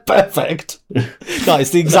 Perfect. No, it's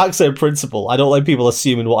the exact same principle. I don't like people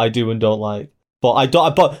assuming what I do and don't like. But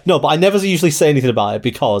I never usually say anything about it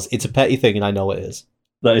because it's a petty thing and I know it is.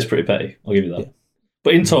 That is pretty petty. I'll give you that. Yeah.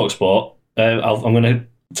 But in TalkSport, I'm going to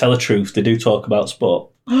tell a truth. They do talk about sport.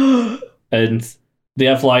 And they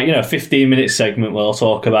have 15-minute segment where they'll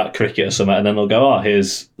talk about cricket or something, and then they'll go, oh,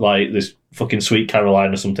 here's this fucking Sweet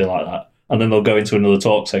Caroline or something like that. And then they'll go into another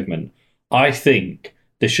talk segment. I think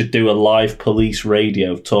they should do a live police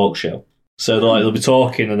radio talk show. So they'll be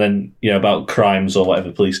talking and then, about crimes or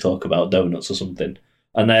whatever police talk about, donuts or something.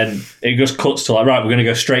 And then it just cuts to right, we're going to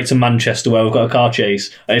go straight to Manchester where we've got a car chase.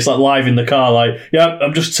 And it's live in the car, yeah,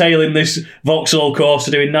 I'm just tailing this Vauxhall Corsa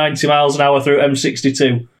doing 90 miles an hour through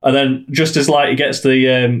M62. And then just as it gets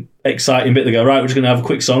the exciting bit, they go, right, we're just going to have a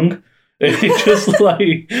quick song. It's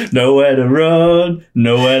just nowhere to run,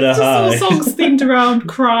 nowhere to hide. Just all songs themed around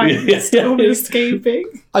crime and escaping.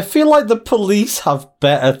 I feel like the police have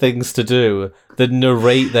better things to do than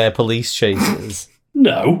narrate their police chases.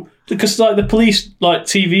 No, because the police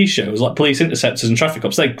TV shows like Police Interceptors and Traffic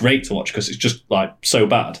Cops, they're great to watch because it's just so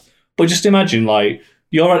bad. But just imagine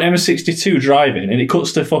you're on M62 driving and it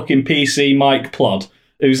cuts to fucking PC Mike Plod,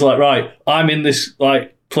 who's right, I'm in this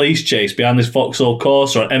police chase behind this Vauxhall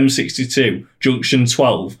Corsa at M62 junction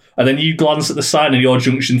 12, and then you glance at the sign and you're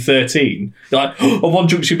junction 13. You're like, oh, one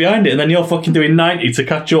junction behind it, and then you're fucking doing 90 to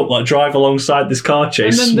catch up, drive alongside this car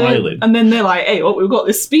chase, smiling. And then they're like, hey, we've got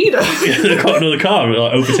this speeder. Yeah, they've got another car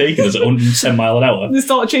overtaking us at 110 mile an hour. They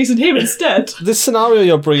start chasing him instead. This scenario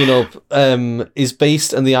you're bringing up is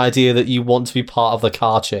based on the idea that you want to be part of the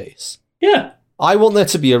car chase. Yeah. I want there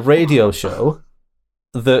to be a radio show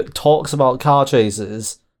that talks about car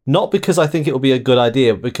chases, not because I think it will be a good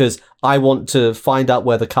idea, but because I want to find out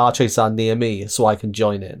where the car chases are near me so I can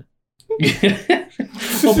join in.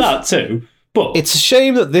 Well, that too. But it's a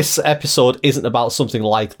shame that this episode isn't about something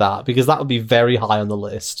like that, because that would be very high on the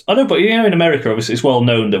list. I know, but in America, obviously, it's well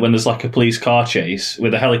known that when there's a police car chase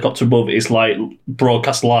with a helicopter above it, it's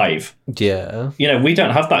broadcast live. Yeah. We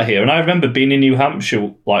don't have that here. And I remember being in New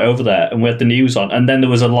Hampshire, over there, and we had the news on, and then there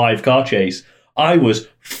was a live car chase. I was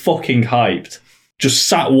fucking hyped. Just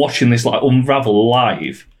sat watching this unravel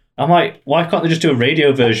live. I'm like, why can't they just do a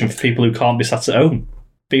radio version for people who can't be sat at home?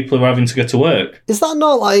 People who are having to go to work. Is that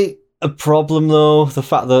not a problem though? The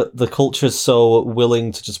fact that the culture is so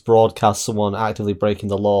willing to just broadcast someone actively breaking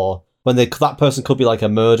the law when that person could be a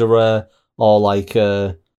murderer or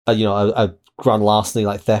a grand larceny,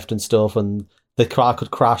 like theft and stuff, and the car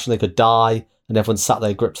could crash and they could die, and everyone sat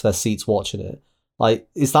there gripped to their seats watching it. Like,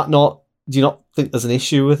 is that not? Do you not think there's an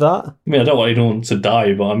issue with that? I mean, I don't want anyone to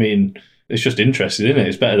die, but I mean, it's just interesting, isn't it?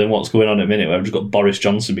 It's better than what's going on at the minute where I've just got Boris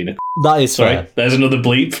Johnson being a... That is Sorry, fair. there's another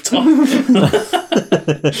bleep, Tom.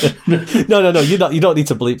 No. You don't need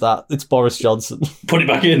to bleep that. It's Boris Johnson. Put it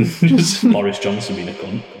back in. Just Boris Johnson being a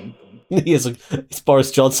cunt. It's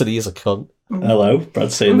Boris Johnson. He is a cunt. Hello,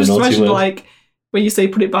 Brad saying I'm the just naughty imagining, word. like, when you say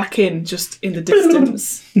put it back in, just in the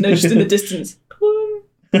distance. No, just in the distance.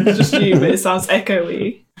 It's just you, but it sounds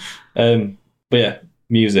echoey. But yeah,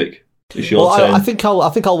 music. It's your Well, turn. I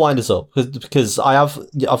think I'll wind us up because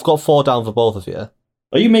I've got 4 down for both of you.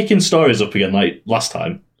 Are you making stories up again like last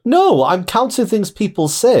time? No, I'm counting things people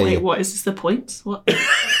say. Wait, what is this the point? What?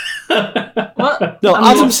 What? No, I'm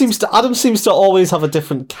Adam lost. seems to always have a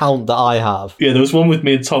different count that I have. Yeah, there was one with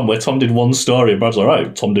me and Tom where Tom did 1 story and Brad's like,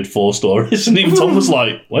 right, Tom did 4 stories. And even Tom was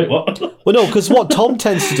like, wait, what? Well, no, because what Tom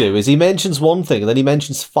tends to do is he mentions one thing and then he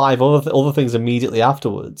mentions 5 other things immediately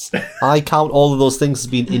afterwards. I count all of those things as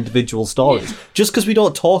being individual stories, just because we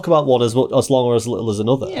don't talk about one as long or as little as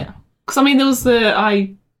another. Yeah. Because, I mean, there was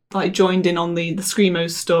I joined in on the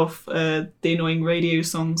Screamo stuff, the annoying radio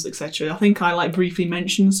songs, etc. I think I briefly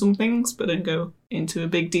mentioned some things, but didn't go into a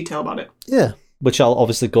big detail about it. Yeah, which I'll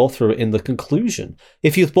obviously go through in the conclusion.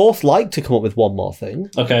 If you'd both like to come up with one more thing.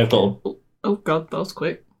 Okay, I've got one. Oh god, that was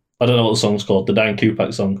quick. I don't know what the song's called. The Dan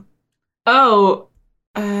Kupak song. Oh,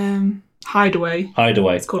 Hideaway.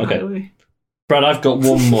 Hideaway. It's called Okay. Hideaway. Brad, I've got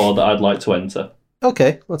one more that I'd like to enter.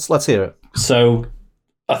 Okay, let's hear it. So,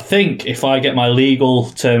 I think if I get my legal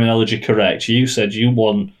terminology correct, you said you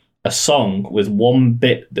want a song with one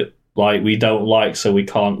bit that we don't like, so we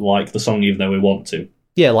can't like the song even though we want to.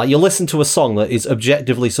 Yeah, like you listen to a song that is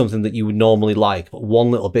objectively something that you would normally like, but one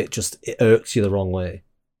little bit just it irks you the wrong way.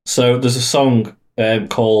 So there's a song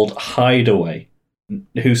called Hideaway.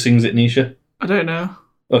 Who sings it, Nisha? I don't know.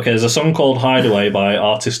 Okay, there's a song called Hideaway by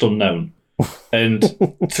Artist Unknown. And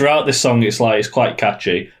throughout this song, it's quite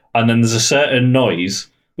catchy. And then there's a certain noise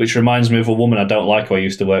which reminds me of a woman I don't like who I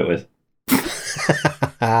used to work with.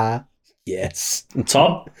 Yes.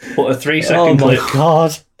 Tom, put a 3-second Oh my clip.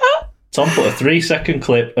 god. Tom, put a 3-second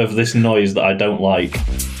clip of this noise that I don't like.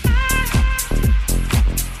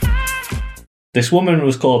 This woman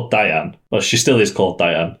was called Diane. Well, she still is called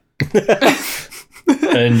Diane.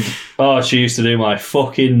 And, she used to do my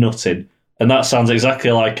fucking nutting. And that sounds exactly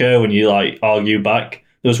like her when you, argue back.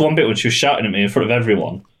 There was one bit when she was shouting at me in front of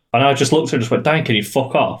everyone. And I just looked at her and just went, Diane, can you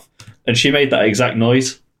fuck off? And she made that exact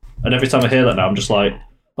noise. And every time I hear that now, I'm just like,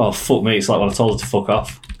 oh, fuck me. It's like when I told her to fuck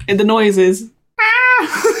off. And the noise is...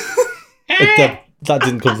 That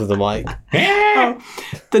didn't come through the mic.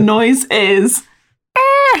 The noise is...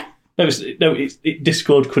 It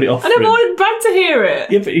Discord cut it off. I never for him. wanted Brad to hear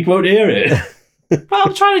it. Yeah, but he won't hear it. Well,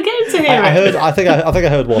 I'm trying to get him to hear it. I think I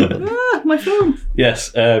heard one of them. My phone.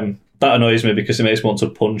 Yes, that annoys me because it makes me want to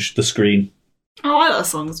punch the screen. I like that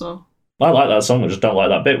song as well. I like that song, I just don't like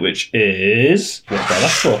that bit, which is what I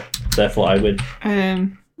asked for. Therefore, I win.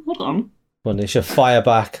 Hold on. Well, Nisha, fire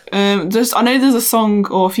back. I know there's a song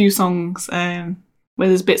or a few songs where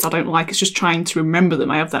there's bits I don't like. It's just trying to remember them.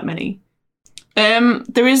 I have that many.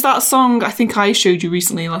 There is that song I think I showed you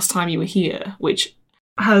recently last time you were here, which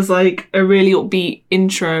has a really upbeat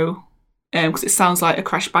intro because it sounds like a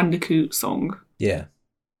Crash Bandicoot song. Yeah.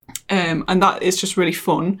 And that is just really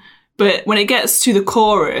fun. But when it gets to the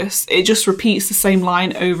chorus, it just repeats the same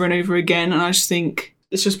line over and over again, and I just think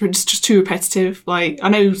it's just too repetitive. I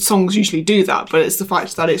know songs usually do that, but it's the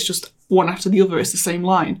fact that it's just one after the other. It's the same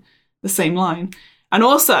line. And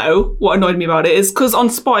also, what annoyed me about it is because on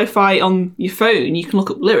Spotify, on your phone, you can look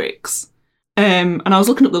up lyrics. And I was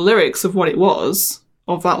looking up the lyrics of what it was,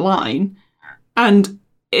 of that line, and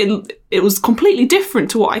it was completely different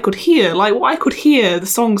to what I could hear. What I could hear the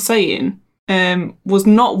song saying was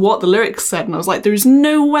not what the lyrics said. And I was like, there is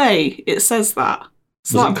no way it says that.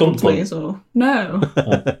 Was it Cumplin? As well. No.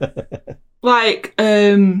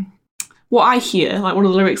 What I hear, one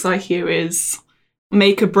of the lyrics I hear is,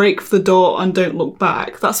 make a break for the door and don't look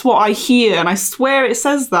back. That's what I hear, and I swear it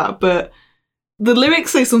says that, but the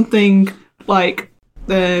lyrics say something I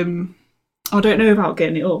don't know about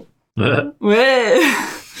getting it up. But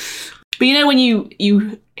when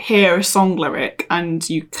you hear a song lyric and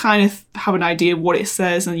you kind of have an idea of what it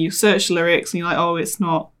says and you search the lyrics and you're like, oh, it's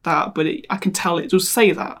not that, but I can tell it does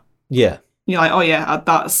say that. Yeah. You're like, oh yeah,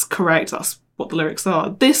 that's correct, that's what the lyrics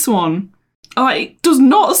are. This one, it does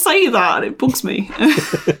not say that, and it bugs me.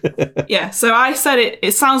 Yeah, so I said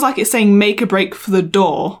it sounds like it's saying make a break for the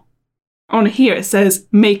door. On here it says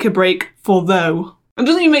make a break for though. It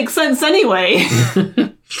doesn't even make sense anyway.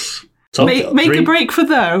 Tom, Make a break for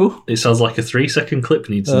though. It sounds like a 3-second clip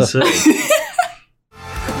needs inserting.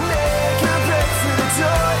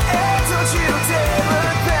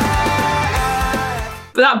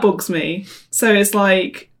 But that bugs me. So it's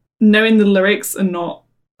like knowing the lyrics and not.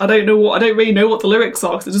 I don't really know what the lyrics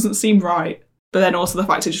are because it doesn't seem right. But then also the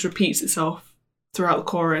fact it just repeats itself throughout the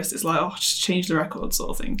chorus. It's like, oh, just change the record sort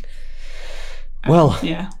of thing. Well,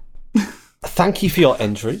 yeah. Thank you for your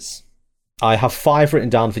entries. I have 5 written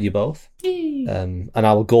down for you both. And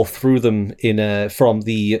I will go through them in from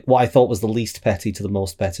the what I thought was the least petty to the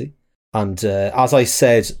most petty. And as I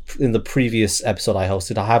said in the previous episode I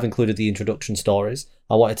hosted, I have included the introduction stories.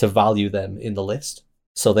 I wanted to value them in the list.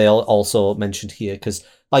 So they are also mentioned here because,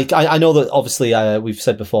 like, I know that obviously we've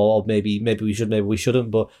said before, or maybe we should, maybe we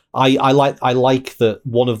shouldn't, but I like that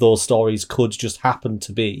one of those stories could just happen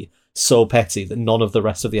to be so petty that none of the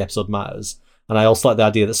rest of the episode matters. And I also like the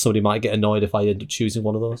idea that somebody might get annoyed if I end up choosing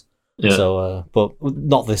one of those. Yeah. So, but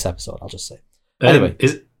not this episode, I'll just say. Anyway,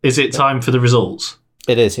 is it time for the results?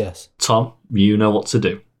 It is, yes. Tom, you know what to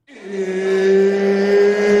do.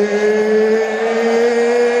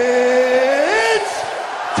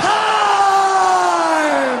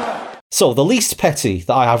 So the least petty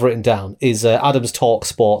that I have written down is Adam's Talk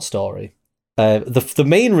Sport story. The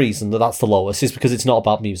main reason that that's the lowest is because it's not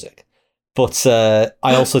about music. But I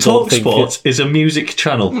also don't think... TalkSport is a music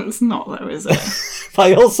channel. It's not though, is it?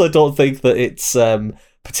 I also don't think that it's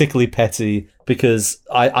particularly petty because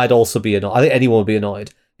I'd also be annoyed. I think anyone would be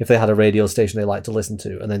annoyed if they had a radio station they liked to listen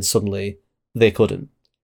to and then suddenly they couldn't.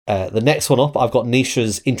 The next one up, I've got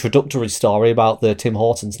Nisha's introductory story about the Tim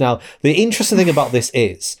Hortons. Now, the interesting thing about this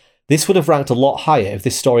is this would have ranked a lot higher if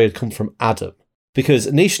this story had come from Adam. Because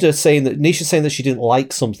Nisha's saying that she didn't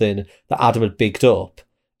like something that Adam had bigged up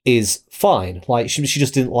is fine. Like, she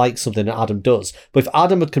just didn't like something that Adam does. But if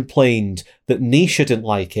Adam had complained that Nisha didn't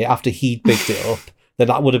like it after he'd bigged it up, then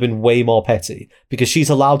that would have been way more petty. Because she's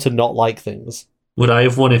allowed to not like things. Would I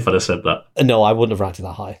have won if I'd have said that? No, I wouldn't have ranked it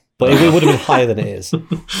that high. But it would have been higher than it is.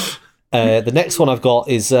 The next one I've got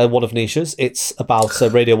is one of Nisha's. It's about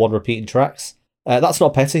Radio 1 repeating tracks. That's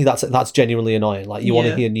not petty. That's genuinely annoying. Like, you want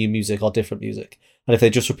to hear new music or different music. And if they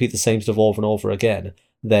just repeat the same stuff over and over again,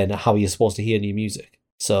 then how are you supposed to hear new music?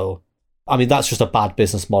 So, I mean, that's just a bad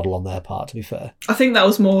business model on their part, to be fair. I think that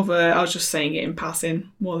was more of I was just saying it in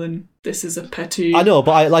passing more than this is a petty. I know,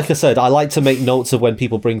 but like I said, I like to make notes of when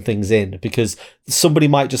people bring things in because somebody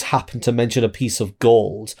might just happen to mention a piece of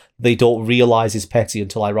gold they don't realise is petty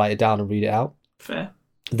until I write it down and read it out. Fair.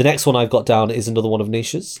 The next one I've got down is another one of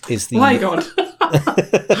Nisha's. Oh my God.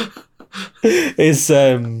 is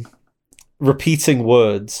repeating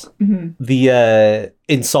words. Mm-hmm.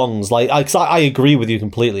 In songs, like I agree with you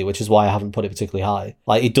completely, which is why I haven't put it particularly high.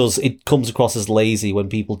 Like, it comes across as lazy when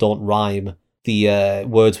people don't rhyme the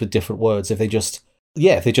words with different words. If they just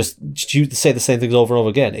say the same things over and over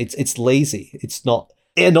again, it's lazy. It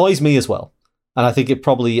annoys me as well. And I think it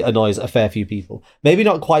probably annoys a fair few people. Maybe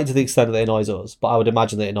not quite to the extent that it annoys us, but I would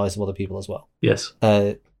imagine that it annoys some other people as well. Yes.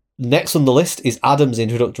 Next on the list is Adam's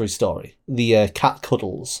introductory story, the cat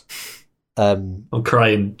cuddles. I'm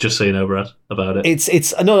crying just so you know, Brad, about it. It's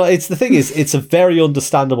the thing is, it's a very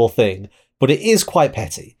understandable thing, but it is quite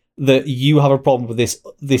petty that you have a problem with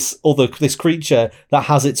this creature that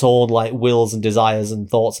has its own like wills and desires and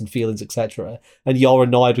thoughts and feelings, etc. And you're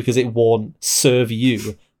annoyed because it won't serve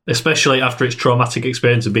you. Especially after its traumatic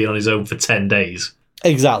experience of being on his own for 10 days.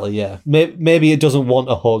 Exactly, yeah. Maybe it doesn't want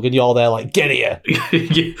a hug and you're there like, get here.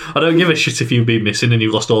 I don't give a shit if you've been missing and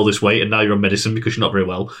you've lost all this weight and now you're on medicine because you're not very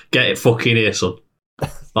well. Get it fucking here, son.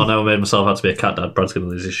 Oh no, I made myself out to be a cat dad. Brad's going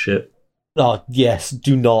to lose his shit. Oh, yes,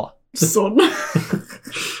 do not. Son.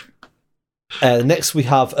 Next we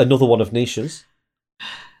have another one of Nisha's.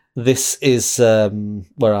 This is,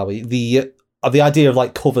 where are we? The idea of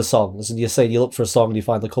like cover songs, and you're saying you look for a song and you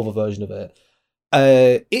find the cover version of it.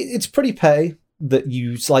 It's pretty petty that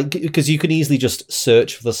you like, because you can easily just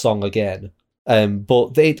search for the song again.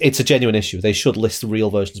 But it's a genuine issue. They should list the real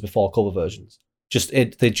versions before cover versions.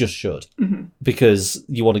 They just should, mm-hmm. because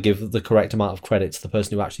you want to give the correct amount of credit to the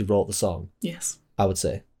person who actually wrote the song. Yes, I would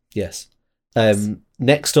say yes.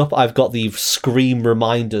 Next up, I've got the scream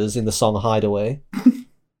reminders in the song "Hideaway."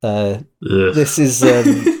 This is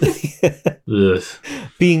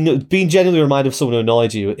being genuinely reminded of someone who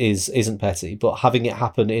annoyed you isn't petty, but having it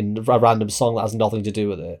happen in a random song that has nothing to do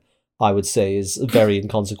with it, I would say, is very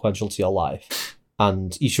inconsequential to your life,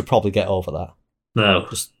 and you should probably get over that. No,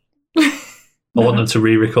 I want them to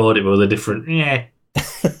re-record it with a different. Yeah.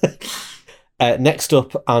 Next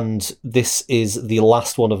up, and this is the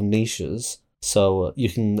last one of Nisha's. So you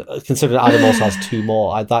can consider that Adam also has 2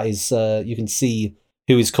 more. That is, you can see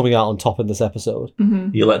who is coming out on top in this episode. Mm-hmm.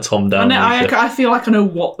 You let Tom down. I feel like I know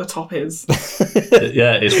what the top is.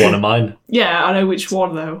 Yeah, it's one of mine. Yeah, I know which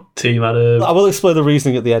one though. Team Adam. I will explain the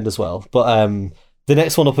reasoning at the end as well. But the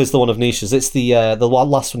next one up is the one of Nisha's. It's the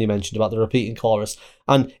last one you mentioned about the repeating chorus.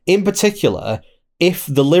 And in particular, if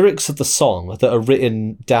the lyrics of the song that are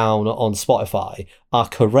written down on Spotify are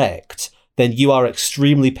correct, then you are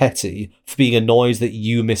extremely petty for being annoyed that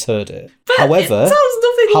you misheard it. But However, it sounds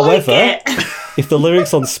nothing like it. if the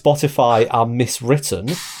lyrics on Spotify are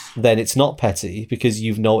miswritten, then it's not petty because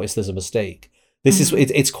you've noticed there's a mistake.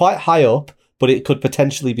 It's quite high up, but it could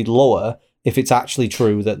potentially be lower if it's actually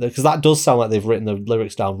true because that does sound like they've written the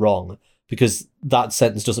lyrics down wrong, because that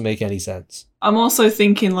sentence doesn't make any sense. I'm also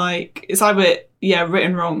thinking like it's either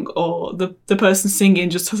written wrong or the person singing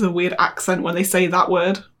just has a weird accent when they say that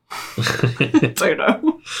word. Don't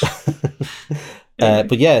know.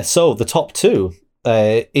 But yeah, so the top 2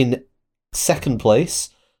 in second place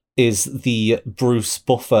is the Bruce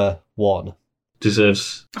Buffer one.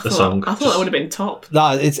 Deserves a song. I thought that would have been top.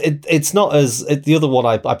 No, it's not as the other one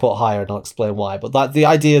I put higher, and I'll explain why. But that the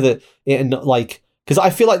idea that because I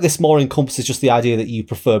feel like this more encompasses just the idea that you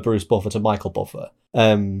prefer Bruce Buffer to Michael Buffer,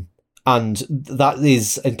 and that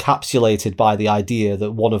is encapsulated by the idea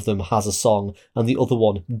that one of them has a song and the other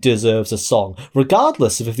one deserves a song,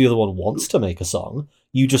 regardless of if the other one wants to make a song.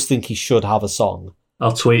 You just think he should have a song.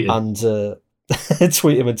 I'll tweet him and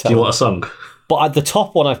tweet him and tell him. Do you want a song? But at the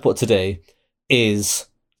top one I've put today is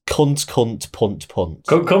cunt, punt, punt. Cunt,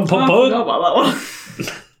 punt, I punt. forgot about that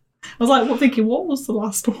one. I was like, thinking, what was the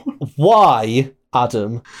last one? Why,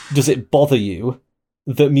 Adam, does it bother you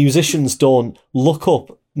that musicians don't look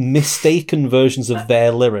up mistaken versions of their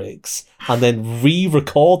lyrics and then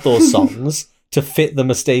re-record those songs to fit the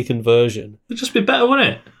mistaken version? It'd just be better,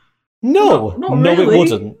 wouldn't it? No, not no, really. it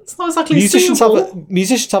wouldn't. It's not exactly Musicians singable.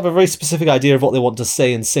 have a very specific idea of what they want to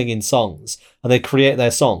say and sing in songs, and they create their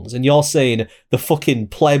songs. And you're saying the fucking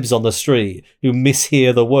plebs on the street who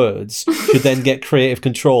mishear the words should then get creative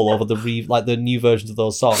control over the new versions of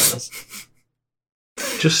those songs.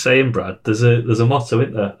 Just saying, Brad. There's a motto,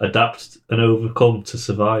 isn't there? Adapt and overcome to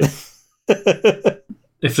survive.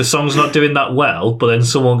 If the song's not doing that well, but then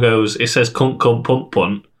someone goes, it says cunt, punt,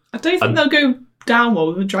 punt. I don't think they'll go down well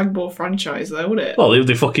with the Dragon Ball franchise, though, would it? Well,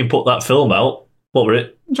 they fucking put that film out. What were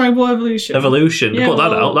it? Dragon Ball Evolution. They put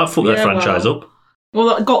that out. That fucked their franchise up.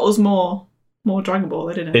 Well, that got us more Dragon Ball,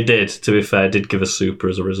 didn't it? It did, to be fair. It did give us Super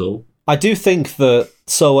as a result. I do think that...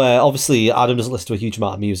 So, obviously, Adam doesn't listen to a huge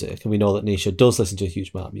amount of music, and we know that Nisha does listen to a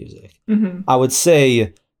huge amount of music. Mm-hmm. I would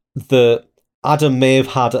say that Adam may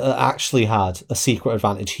have actually had a secret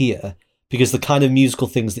advantage here, because the kind of musical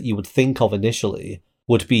things that you would think of initially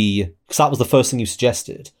would be... Because that was the first thing you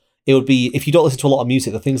suggested. It would be, if you don't listen to a lot of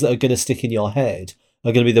music, the things that are going to stick in your head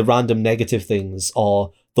are going to be the random negative things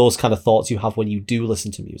or those kind of thoughts you have when you do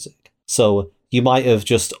listen to music. So you might have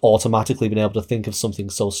just automatically been able to think of something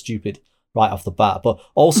so stupid right off the bat. But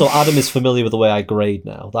also, Adam is familiar with the way I grade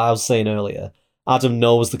now. That I was saying earlier. Adam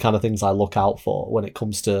knows the kind of things I look out for when it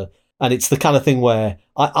comes to... And it's the kind of thing where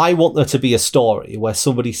I want there to be a story where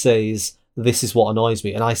somebody says, this is what annoys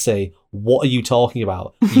me. And I say, what are you talking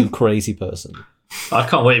about, you crazy person? I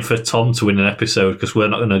can't wait for Tom to win an episode because we're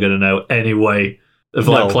not going to know any way of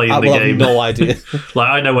playing I the game. have no idea.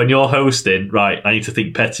 I know when you're hosting, right, I need to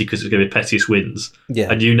think petty because it's going to be pettiest wins. Yeah.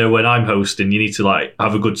 And you know when I'm hosting, you need to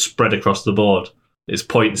have a good spread across the board. It's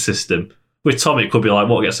point system. With Tom, it could be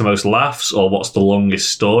what gets the most laughs or what's the longest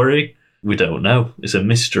story. We don't know. It's a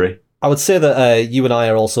mystery. I would say that you and I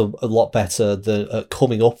are also a lot better than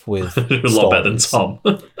coming up with a lot better than Tom.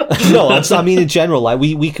 No, I mean in general,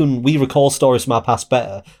 we recall stories from our past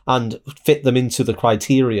better and fit them into the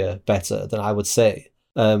criteria better than I would say.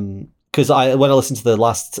 Because when I listened to the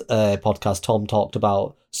last podcast, Tom talked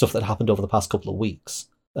about stuff that happened over the past couple of weeks,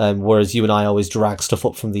 whereas you and I always drag stuff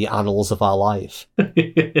up from the annals of our life. I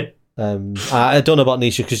don't know about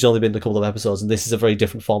Nisha because she's only been in a couple of episodes, and this is a very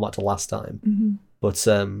different format to last time. Mm-hmm. But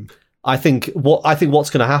I think what's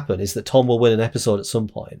going to happen is that Tom will win an episode at some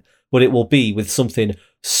point, but it will be with something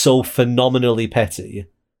so phenomenally petty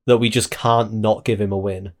that we just can't not give him a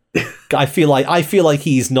win. I feel like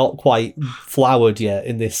he's not quite flowered yet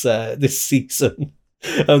in this season.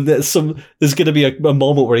 And there's going to be a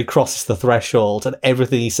moment where he crosses the threshold and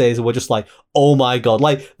everything he says, and we're just like, oh my god!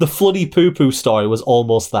 Like the Floody Poo Poo story was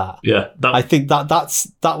almost that. Yeah, I think that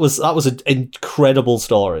was an incredible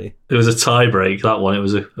story. It was a tie break, that one. It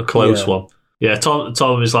was a close one. Yeah,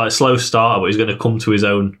 Tom is a slow starter, but he's going to come to his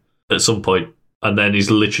own at some point, and then he's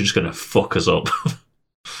literally just going to fuck us up.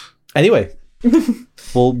 Anyway,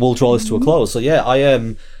 we'll draw this to a close. So yeah,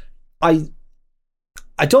 I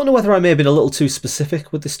don't know whether I may have been a little too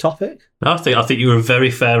specific with this topic. No, I think you were a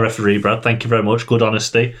very fair referee, Brad. Thank you very much. Good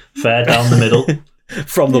honesty. Fair down the middle.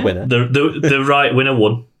 From the winner. The right winner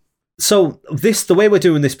won. So the way we're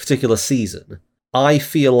doing this particular season, I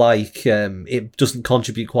feel like it doesn't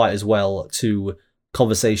contribute quite as well to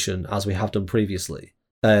conversation as we have done previously,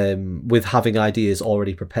 with having ideas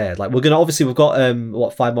already prepared. Like we've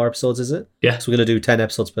got 5 more episodes, is it? Yeah. So we're going to do 10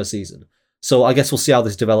 episodes per season. So I guess we'll see how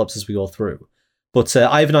this develops as we go through. But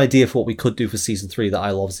I have an idea for what we could do for season 3 that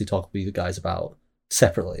I'll obviously talk with you guys about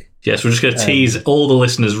separately. Yes, we're just going to tease all the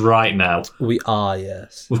listeners right now. We are,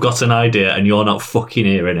 yes. We've got an idea and you're not fucking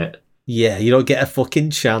hearing it. Yeah, you don't get a fucking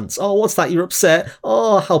chance. Oh, what's that? You're upset?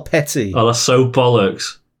 Oh, how petty. Oh, that's so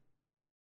bollocks.